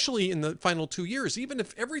 especially in the final 2 years, even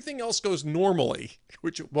if everything else goes normally,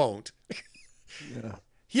 which it won't,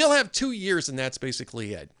 he'll have 2 years, and that's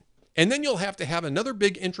basically it. And then you'll have to have another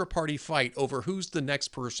big intra-party fight over who's the next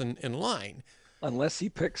person in line. Unless he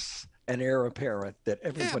picks an heir apparent that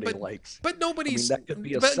everybody likes. But nobody's... that could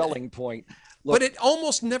be a selling point. Look, but it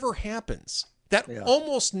almost never happens. That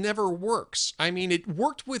almost never works. I mean, it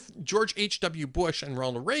worked with George H.W. Bush and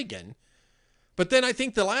Ronald Reagan. But then I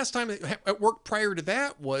think the last time it worked prior to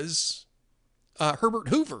that was Herbert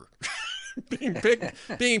Hoover. being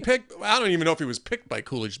picked. I don't even know if he was picked by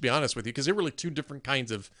Coolidge, to be honest with you, because they're really two different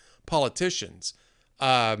kinds of politicians.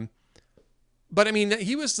 But I mean,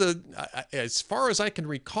 he was as far as I can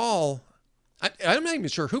recall, I'm not even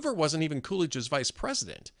sure Hoover wasn't even Coolidge's vice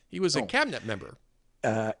president. He was a cabinet member.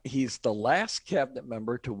 He's the last cabinet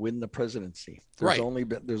member to win the presidency. Right.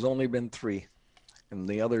 There's only been 3, and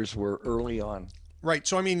the others were early on. Right.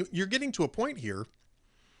 So, I mean, you're getting to a point here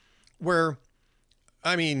where,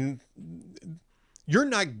 I mean, you're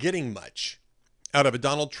not getting much out of a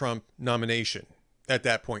Donald Trump nomination at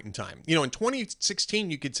that point in time. You know, in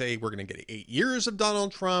 2016, you could say we're going to get 8 years of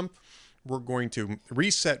Donald Trump. We're going to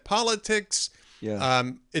reset politics,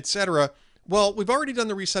 et cetera. Well, we've already done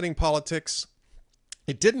the resetting politics.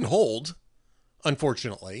 It didn't hold,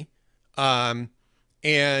 unfortunately. And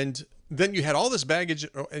then you had all this baggage,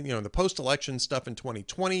 you know, the post-election stuff in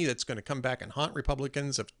 2020 that's going to come back and haunt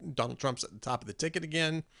Republicans if Donald Trump's at the top of the ticket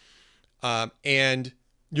again. And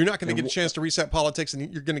you're not going to get a chance to reset politics,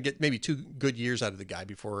 and you're going to get maybe 2 good years out of the guy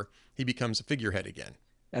before he becomes a figurehead again.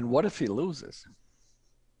 And what if he loses?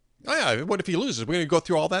 Oh yeah, what if he loses? We're going to go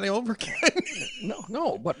through all that over again?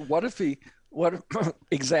 No, but what if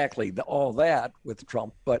exactly all that with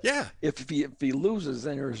Trump? But yeah, if he loses,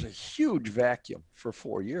 then there's a huge vacuum for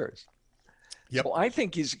 4 years. Yep. So I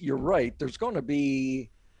think you're right. There's going to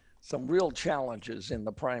be some real challenges in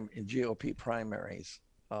GOP primaries.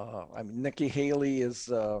 I mean, Nikki Haley is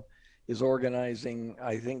organizing.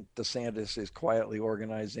 I think DeSantis is quietly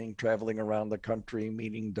organizing, traveling around the country,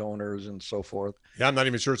 meeting donors and so forth. Yeah, I'm not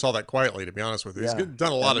even sure it's all that quietly, to be honest with you. He's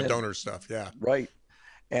done a lot of donor stuff. Yeah. Right.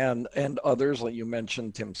 And others, like you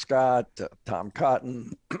mentioned, Tim Scott, Tom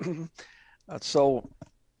Cotton. So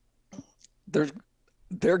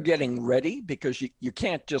they're getting ready, because you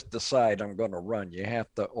can't just decide I'm going to run. You have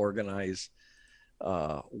to organize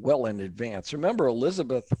well in advance. Remember,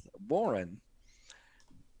 Elizabeth Warren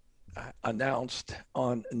announced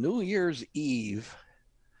on New Year's Eve,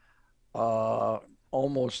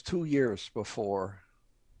 almost 2 years before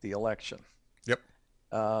the election. Yep.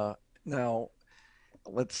 Now,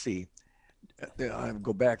 let's see. I'll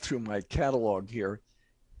go back through my catalog here.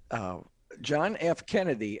 John F.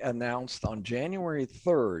 Kennedy announced on January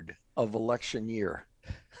 3rd of election year.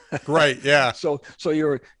 Right. Yeah. So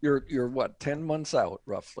you're what, 10 months out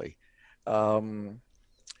roughly. Bill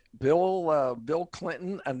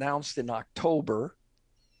Clinton announced in October,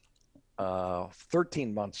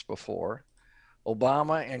 13 months before.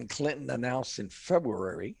 Obama and Clinton announced in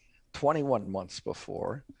February, 21 months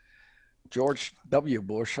before. George W.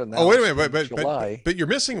 Bush announced in July. But you're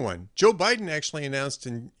missing one. Joe Biden actually announced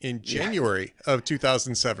in January of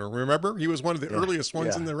 2007. Remember? He was one of the earliest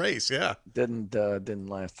ones in the race. Yeah. Didn't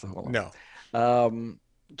last so long. No.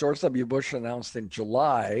 George W. Bush announced in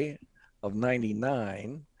July of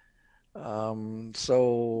 99.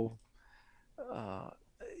 So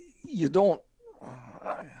you don't,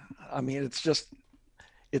 I mean,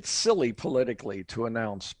 it's silly politically to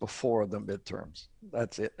announce before the midterms.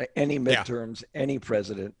 That's it. Any midterms, any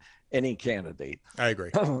president, any candidate. I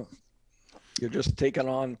agree. You're just taking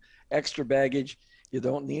on extra baggage. You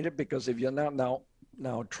don't need it, because if you're not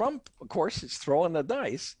now Trump, of course, is throwing the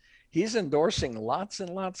dice. He's endorsing lots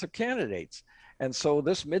and lots of candidates. And so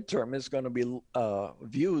this midterm is going to be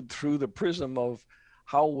viewed through the prism of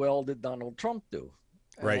how well did Donald Trump do?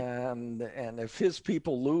 Right. And if his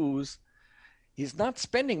people lose, he's not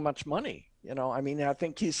spending much money. You know, I mean, I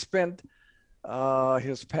think he spent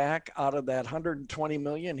his PAC out of that 120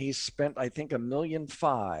 million. He spent, I think, $1.5 million,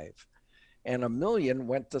 and $1 million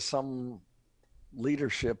went to some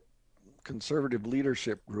conservative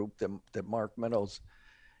leadership group that Mark Meadows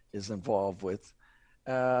is involved with.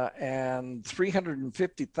 And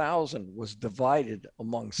 350,000 was divided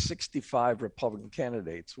among 65 Republican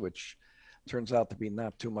candidates, which turns out to be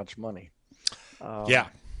not too much money.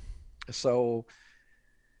 So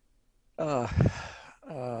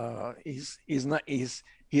he's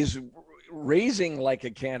raising like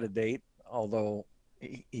a candidate, although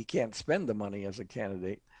he can't spend the money as a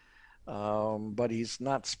candidate, but he's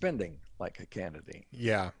not spending like a candidate.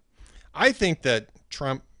 Yeah. I think that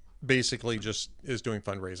Trump basically just is doing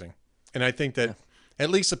fundraising. And I think that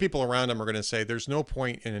at least the people around him are going to say there's no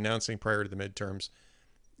point in announcing prior to the midterms.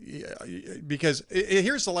 Because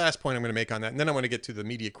here's the last point I'm going to make on that. And then I want to get to the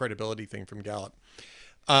media credibility thing from Gallup.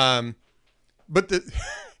 But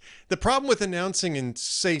the problem with announcing in,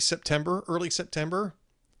 say, September, early September,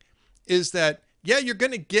 is that, you're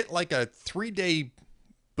going to get like a 3-day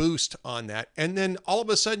boost on that. And then all of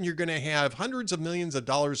a sudden you're going to have hundreds of millions of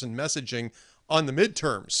dollars in messaging on the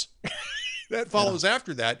midterms that follows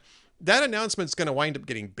after that. That announcement's going to wind up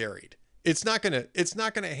getting buried. It's not going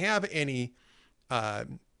to have any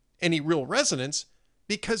real resonance,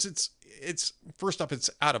 because it's first off, it's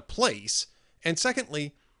out of place. And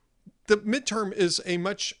secondly, the midterm is a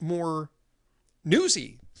much more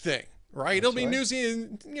newsy thing, right? It'll be newsy,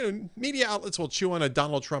 and media outlets will chew on a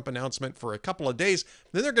Donald Trump announcement for a couple of days.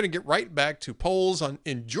 Then they're going to get right back to polls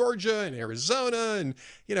in Georgia and Arizona, and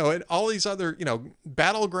and all these other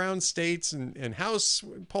battleground states, and House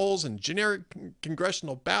polls and generic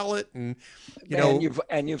congressional ballot, and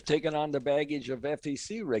you've taken on the baggage of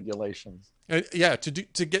FEC regulations.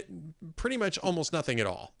 To get pretty much almost nothing at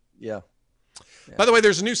all. Yeah. By the way,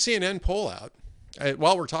 there's a new CNN poll out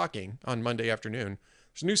while we're talking on Monday afternoon.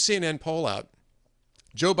 There's a new CNN poll out.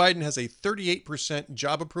 Joe Biden has a 38%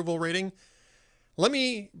 job approval rating. Let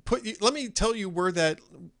me tell you where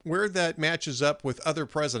that matches up with other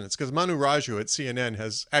presidents, because Manu Raju at CNN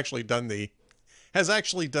has actually done the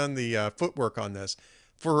footwork on this.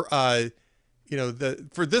 For at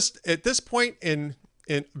this point in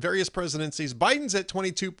various presidencies, Biden's at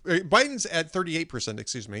 38%,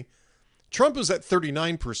 excuse me. Trump was at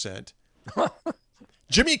 39%.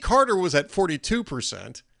 Jimmy Carter was at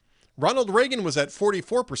 42%. Ronald Reagan was at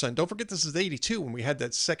 44%. Don't forget, this is 82 when we had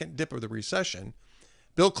that second dip of the recession.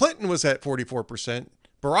 Bill Clinton was at 44%.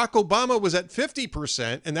 Barack Obama was at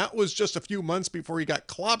 50%, and that was just a few months before he got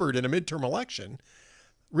clobbered in a midterm election.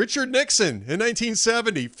 Richard Nixon in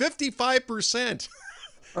 1970, 55%.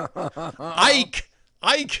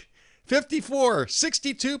 Ike, 54,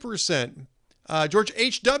 62%. George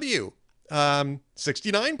H.W.,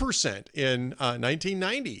 69% in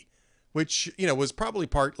 1990, which was probably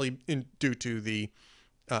partly due to the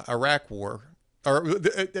Iraq War, or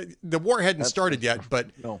the war hadn't started yet,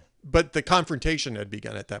 but the confrontation had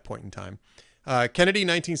begun at that point in time. Kennedy,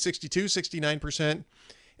 1962, 69%,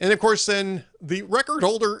 and of course then the record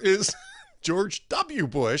holder is George W.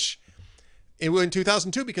 Bush. In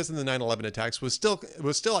 2002, because of the 9/11 attacks, was still at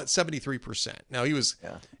 73%. Now it was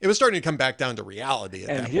starting to come back down to reality at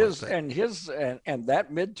that point. And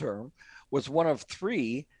that midterm was one of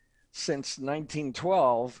three since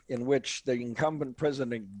 1912 in which the incumbent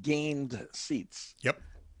president gained seats. Yep.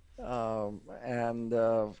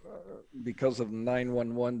 Because of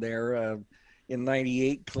 9/11 there, in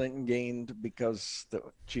 98, Clinton gained because the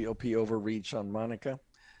GOP overreach on Monica,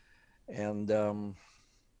 and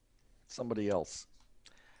somebody else.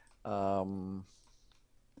 I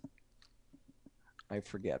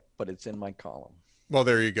forget, but it's in my column. Well,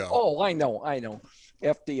 there you go. Oh, I know.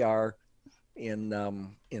 FDR in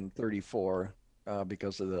 34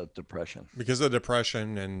 because of the Depression. Because of the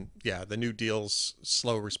Depression and the New Deal's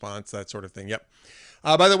slow response, that sort of thing. Yep.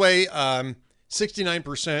 By the way,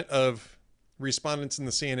 69% of respondents in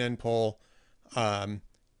the CNN poll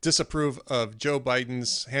disapprove of Joe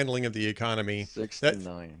Biden's handling of the economy.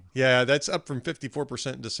 69. That's up from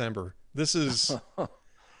 54% in December. This is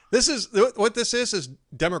what this is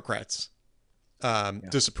Democrats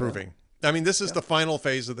disapproving. Yeah. I mean, this is the final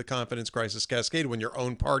phase of the confidence crisis cascade when your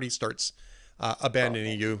own party starts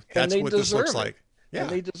abandoning you. That's what this looks like. Yeah. And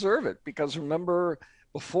they deserve it, because remember,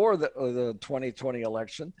 before the 2020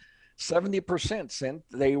 election, 70% said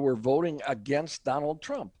they were voting against Donald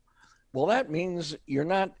Trump. Well, that means you're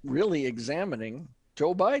not really examining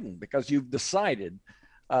Joe Biden, because you've decided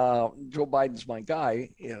Joe Biden's my guy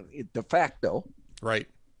de facto. Right.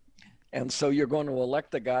 And so you're going to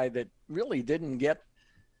elect a guy that really didn't get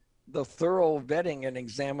the thorough vetting and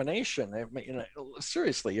examination. I mean,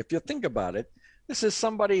 seriously, if you think about it, this is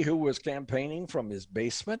somebody who was campaigning from his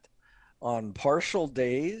basement on partial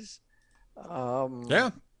days.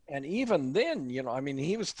 And even then,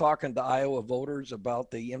 he was talking to Iowa voters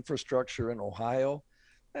about the infrastructure in Ohio.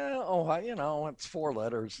 Ohio, it's 4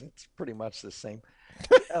 letters. It's pretty much the same.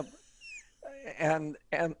 And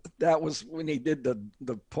that was when he did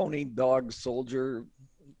the pony dog soldier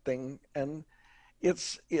thing. And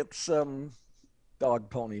it's dog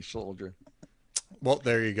pony soldier. Well,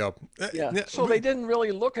 there you go. So they didn't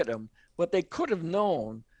really look at him, but they could have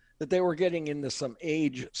known that they were getting into some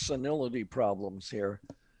age senility problems here.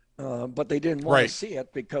 But they didn't want to see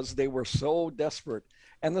it because they were so desperate.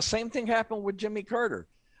 And the same thing happened with Jimmy Carter.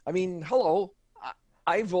 I mean,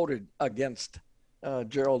 I voted against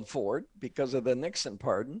Gerald Ford because of the Nixon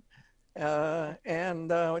pardon, and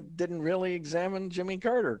didn't really examine Jimmy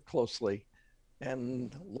Carter closely.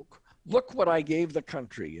 And look what I gave the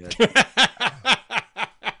country.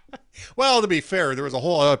 Well, to be fair, there was a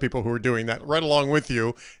whole lot of people who were doing that right along with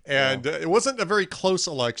you. And it wasn't a very close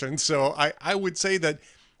election. So I would say that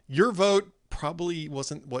your vote probably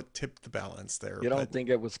wasn't what tipped the balance there. You don't think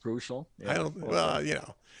it was crucial? I don't. Well,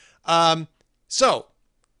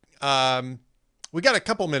 we got a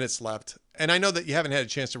couple minutes left, and I know that you haven't had a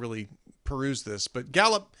chance to really peruse this, but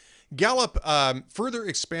Gallup further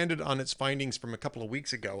expanded on its findings from a couple of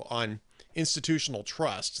weeks ago on institutional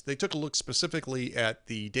trust. They took a look specifically at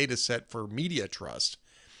the data set for media trust.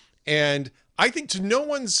 And I think, to no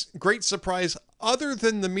one's great surprise, other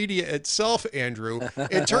than the media itself, Andrew,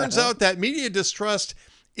 it turns out that media distrust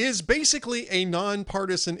is basically a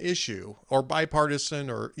nonpartisan issue, or bipartisan,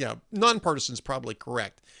 or nonpartisan is probably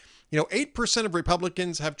correct. 8% of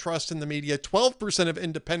Republicans have trust in the media, 12% of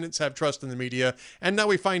independents have trust in the media, and now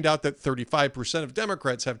we find out that 35% of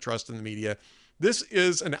Democrats have trust in the media. This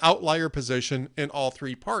is an outlier position in all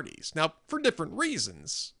three parties. Now, for different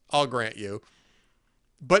reasons, I'll grant you,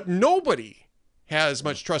 but nobody has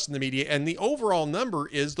much trust in the media, and the overall number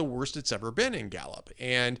is the worst it's ever been in Gallup.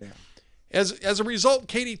 And as a result,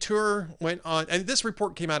 Katie Tour went on, and this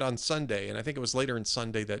report came out on Sunday, and I think it was later in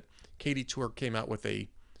Sunday that Katie Tour came out with a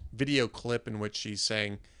video clip in which she's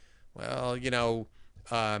saying, well,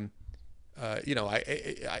 I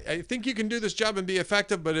think you can do this job and be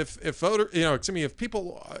effective, but if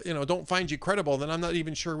people, don't find you credible, then I'm not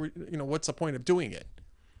even sure, what's the point of doing it.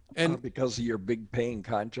 And because of your big paying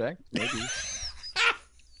contract, maybe.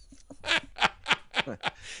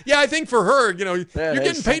 Yeah, I think for her, you're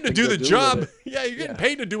getting paid to do the job. Yeah, you're getting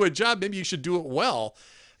paid to do a job. Maybe you should do it well.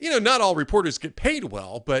 Not all reporters get paid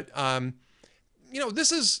well, but to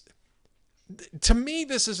me,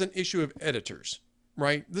 this is an issue of editors,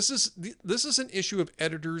 right? This is an issue of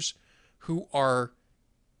editors who are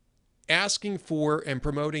asking for and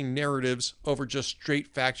promoting narratives over just straight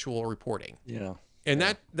factual reporting. Yeah.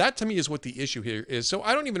 And that to me is what the issue here is. So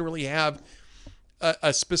I don't even really have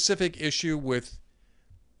a specific issue with,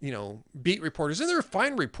 beat reporters. And they're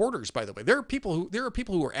fine reporters, by the way. There are people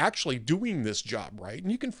who are actually doing this job right,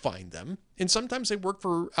 and you can find them. And sometimes they work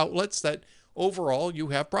for outlets that overall you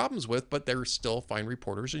have problems with, but they're still fine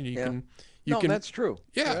reporters, and you can. That's true.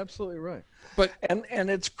 Yeah, you're absolutely right. But and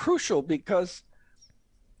it's crucial because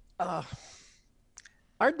our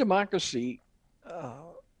democracy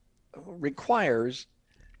requires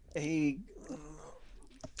a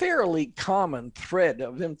fairly common thread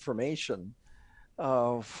of information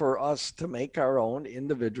for us to make our own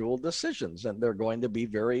individual decisions. And there are going to be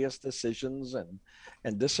various decisions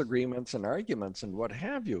and disagreements and arguments and what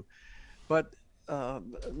have you. But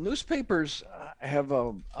newspapers have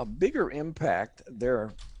a bigger impact.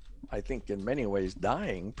 They're, I think, in many ways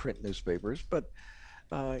dying, print newspapers. But,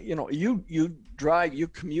 you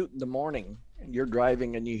commute in the morning, and you're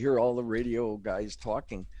driving and you hear all the radio guys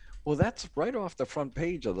talking. Well, that's right off the front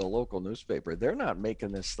page of the local newspaper. They're not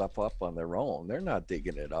making this stuff up on their own. They're not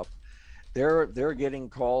digging it up. They're getting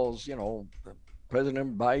calls,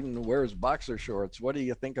 President Biden wears boxer shorts. What do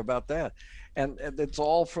you think about that? And it's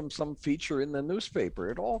all from some feature in the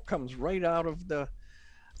newspaper. It all comes right out of the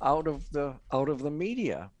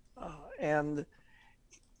media.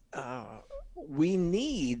 We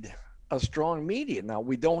need a strong media. Now,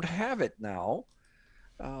 we don't have it now.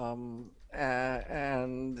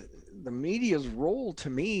 And the media's role, to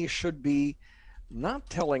me, should be not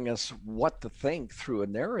telling us what to think through a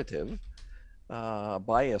narrative,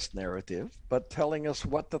 biased narrative, but telling us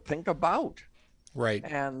what to think about. Right.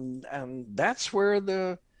 And that's where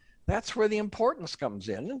the importance comes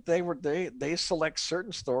in. They select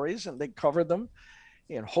certain stories and they cover them,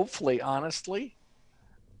 and hopefully honestly,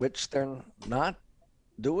 which they're not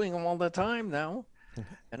doing all the time now.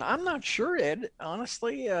 And I'm not sure, Ed,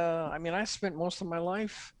 honestly, I spent most of my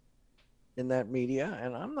life in that media,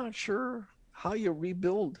 and I'm not sure how you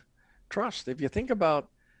rebuild trust. If you think about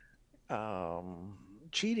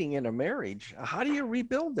cheating in a marriage, how do you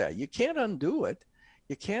rebuild that? You can't undo it.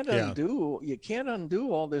 You can't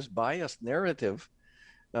undo all this biased narrative.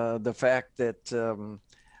 The fact that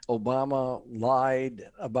Obama lied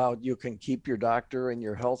about you can keep your doctor and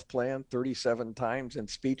your health plan 37 times in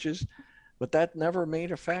speeches, but that never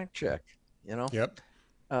made a fact check, Yep.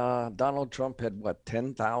 Donald Trump had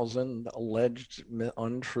 10,000 alleged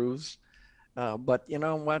untruths. But you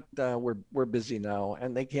know what? We're busy now,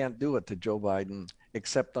 and they can't do it to Joe Biden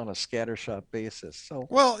except on a scattershot basis. So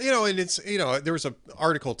and it's there was an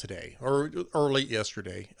article today or late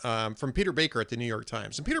yesterday from Peter Baker at the New York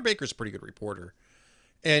Times, and Peter Baker's a pretty good reporter,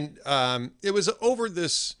 and it was over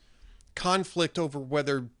this conflict over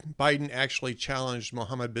whether Biden actually challenged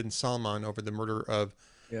Mohammed bin Salman over the murder of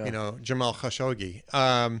Jamal Khashoggi,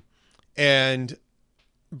 and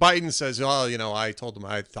Biden says, I told him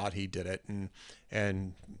I thought he did it.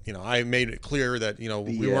 And I made it clear that, we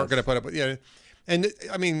weren't going to put up with, And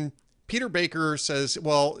I mean, Peter Baker says,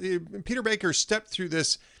 Peter Baker stepped through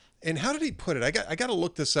this. And how did he put it? I got to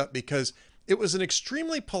look this up because it was an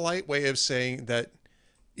extremely polite way of saying that,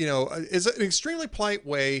 is an extremely polite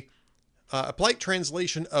way, a polite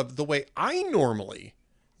translation of the way I normally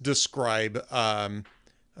describe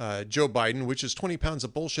Joe Biden, which is 20 pounds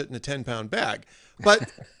of bullshit in a 10-pound bag.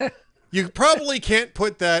 But you probably can't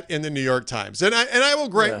put that in the New York Times. And I will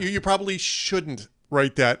grant you probably shouldn't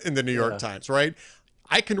write that in the New York Times, right?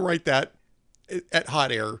 I can write that at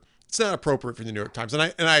hot air. It's not appropriate for the New York Times. And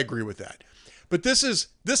I agree with that. But this is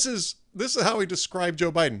how he described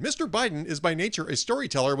Joe Biden. Mr. Biden is by nature a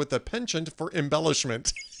storyteller with a penchant for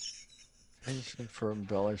embellishment. Penchant for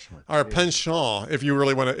embellishment. Or penchant, if you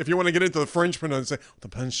want to get into the French pronunciation, the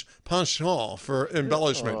penchant for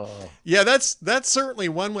embellishment. Yeah, that's certainly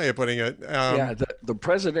one way of putting it. The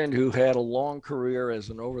president who had a long career as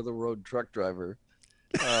an over-the-road truck driver,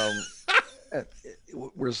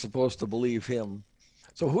 we're supposed to believe him.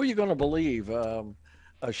 So who are you going to believe? A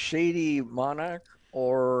shady monarch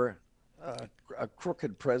or a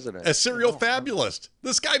crooked president? A serial fabulist.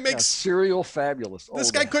 This guy makes serial fabulist.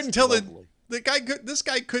 This guy couldn't tell this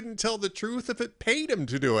guy couldn't tell the truth if it paid him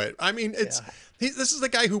to do it. I mean, this is the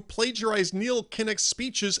guy who plagiarized Neil Kinnock's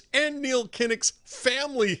speeches and Neil Kinnock's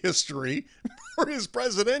family history for his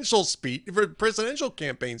presidential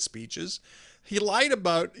campaign speeches. He lied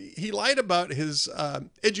about his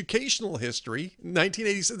educational history.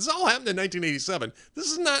 1987. This all happened in 1987.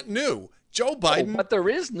 This is not new. Joe Biden. But there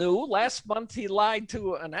is new. Last month he lied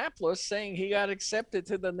to Annapolis, saying he got accepted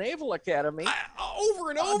to the Naval Academy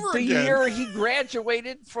over and over the again. year he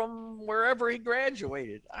graduated from wherever he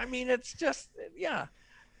graduated. I mean, it's just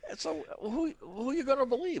So who are you going to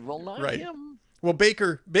believe? Well, not him. Well,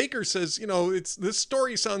 Baker says, this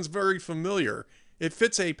story sounds very familiar. It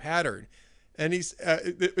fits a pattern. And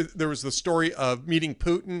there was the story of meeting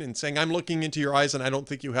Putin and saying, "I'm looking into your eyes and I don't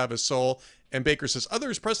think you have a soul." And Baker says,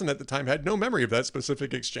 others present at the time had no memory of that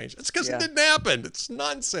specific exchange. It's because it didn't happen. It's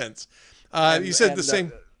nonsense. He said the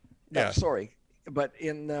same. Sorry, but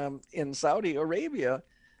in Saudi Arabia,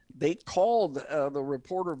 they called the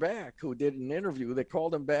reporter back who did an interview. They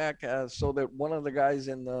called him back so that one of the guys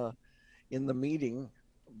in the meeting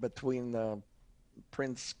between the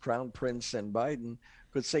Crown Prince and Biden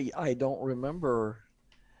could say, "I don't remember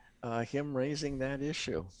him raising that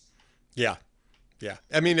issue." Yeah. Yeah.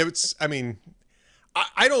 I mean, I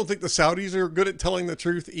don't think the Saudis are good at telling the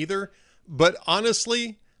truth either, but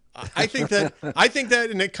honestly, I think that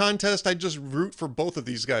in a contest, I'd just root for both of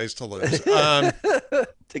these guys to lose. To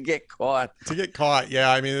get caught.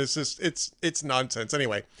 Yeah. I mean, it's nonsense.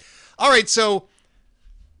 Anyway. All right. So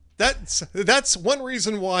that's one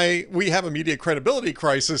reason why we have a media credibility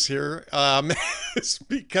crisis here. It's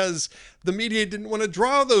because the media didn't want to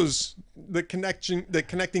draw the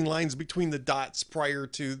connecting lines between the dots prior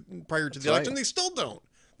to the election. They still don't.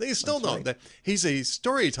 Right. He's a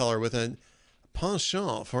storyteller with a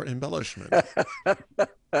penchant for embellishment.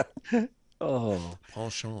 Penchant.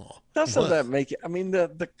 Doesn't that make it? I mean,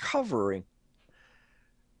 the covering.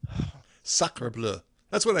 Sacre bleu.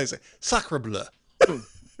 That's what I say. Sacre bleu.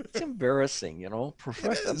 It's embarrassing,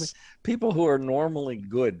 people who are normally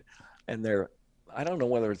good, and I don't know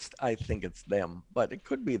whether I think it's them, but it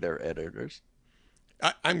could be their editors.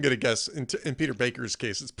 I'm going to guess in Peter Baker's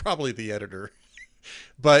case, it's probably the editor,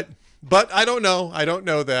 but I don't know. I don't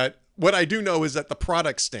know that. What I do know is that the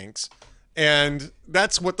product stinks. And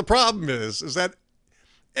that's what the problem is that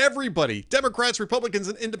everybody, Democrats, Republicans,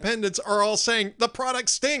 and independents are all saying the product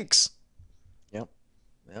stinks. Yep.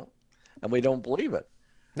 And we don't believe it.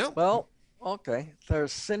 No. Well, okay.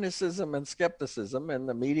 There's cynicism and skepticism, and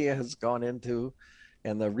the media has gone into,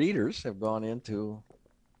 and the readers have gone into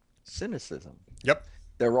cynicism. Yep.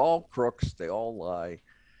 They're all crooks. They all lie.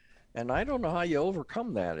 And I don't know how you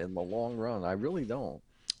overcome that in the long run. I really don't.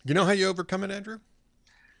 You know how you overcome it, Andrew?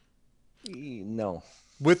 No.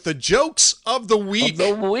 With the jokes of the week.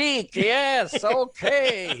 Yes.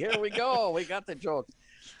 Okay. Here we go. We got the jokes.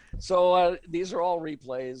 So these are all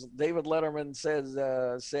replays. David Letterman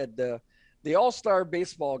said the All-Star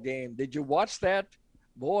baseball game. Did you watch that?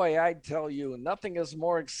 Boy, I tell you, nothing is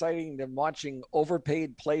more exciting than watching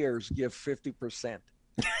overpaid players give 50%.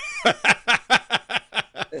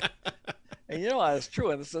 And that's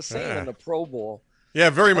true. And it's the same in the Pro Bowl. Yeah,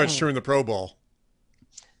 very much true in the Pro Bowl.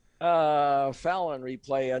 Fallon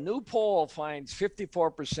replay. A new poll finds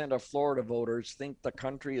 54% of Florida voters think the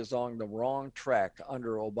country is on the wrong track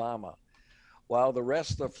under Obama, while the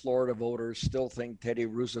rest of Florida voters still think Teddy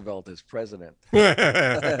Roosevelt is president.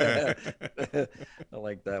 I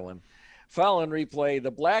like that one. Fallon replay.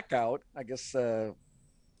 The blackout, I guess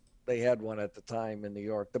they had one at the time in New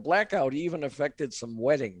York. The blackout even affected some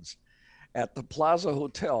weddings. At the Plaza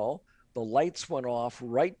Hotel, the lights went off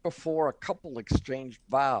right before a couple exchanged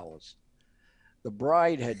vows. The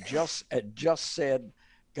bride had just said,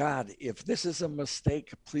 "God, if this is a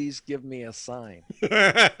mistake, please give me a sign."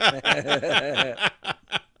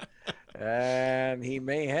 And he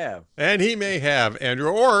may have. And he may have,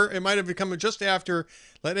 Andrew. Or it might have become just after,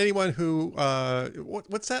 let anyone who,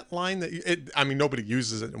 what's that line that, I mean, nobody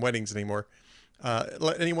uses it in weddings anymore.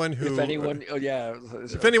 Let anyone who, if anyone,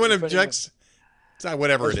 if anyone objects,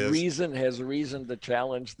 whatever it is. Has reason to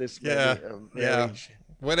challenge this marriage. Yeah.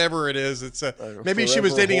 Whatever it is. It's maybe she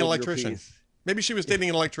was dating an electrician. Maybe she was dating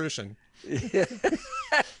an electrician.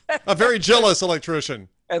 A very jealous electrician.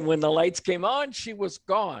 And when the lights came on, she was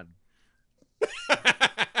gone.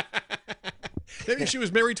 Maybe she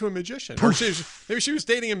was married to a magician. Or maybe she was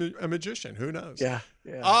dating a magician. Who knows? Yeah.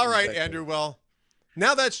 All right, exactly. Andrew. Well,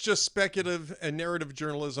 now that's just speculative and narrative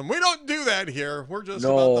journalism. We don't do that here. We're just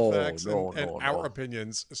about the facts and our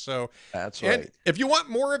opinions. So that's right. And if you want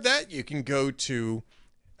more of that, you can go to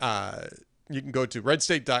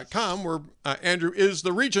redstate.com, where Andrew is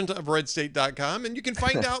the regent of redstate.com, and you can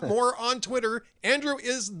find out more on Twitter. Andrew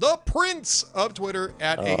is the prince of Twitter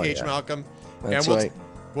at Malcolm. That's and right.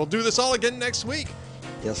 We'll do this all again next week.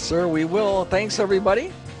 Yes, sir, we will. Thanks,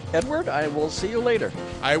 everybody. Edward, I will see you later.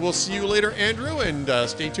 I will see you later, Andrew, and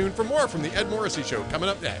stay tuned for more from the Ed Morrissey Show coming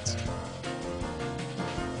up next.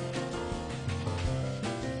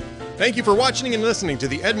 Thank you for watching and listening to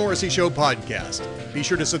the Ed Morrissey Show podcast. Be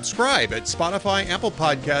sure to subscribe at Spotify, Apple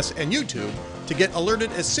Podcasts, and YouTube to get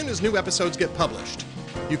alerted as soon as new episodes get published.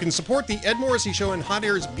 You can support the Ed Morrissey Show and Hot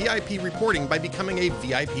Air's VIP reporting by becoming a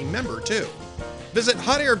VIP member, too. Visit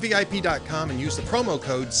hotairvip.com and use the promo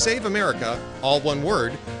code SAVEAmerica, all one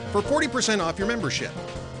word, for 40% off your membership.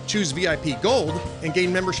 Choose VIP Gold and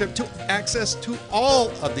gain membership to access to all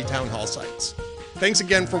of the Town Hall sites. Thanks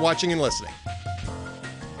again for watching and listening.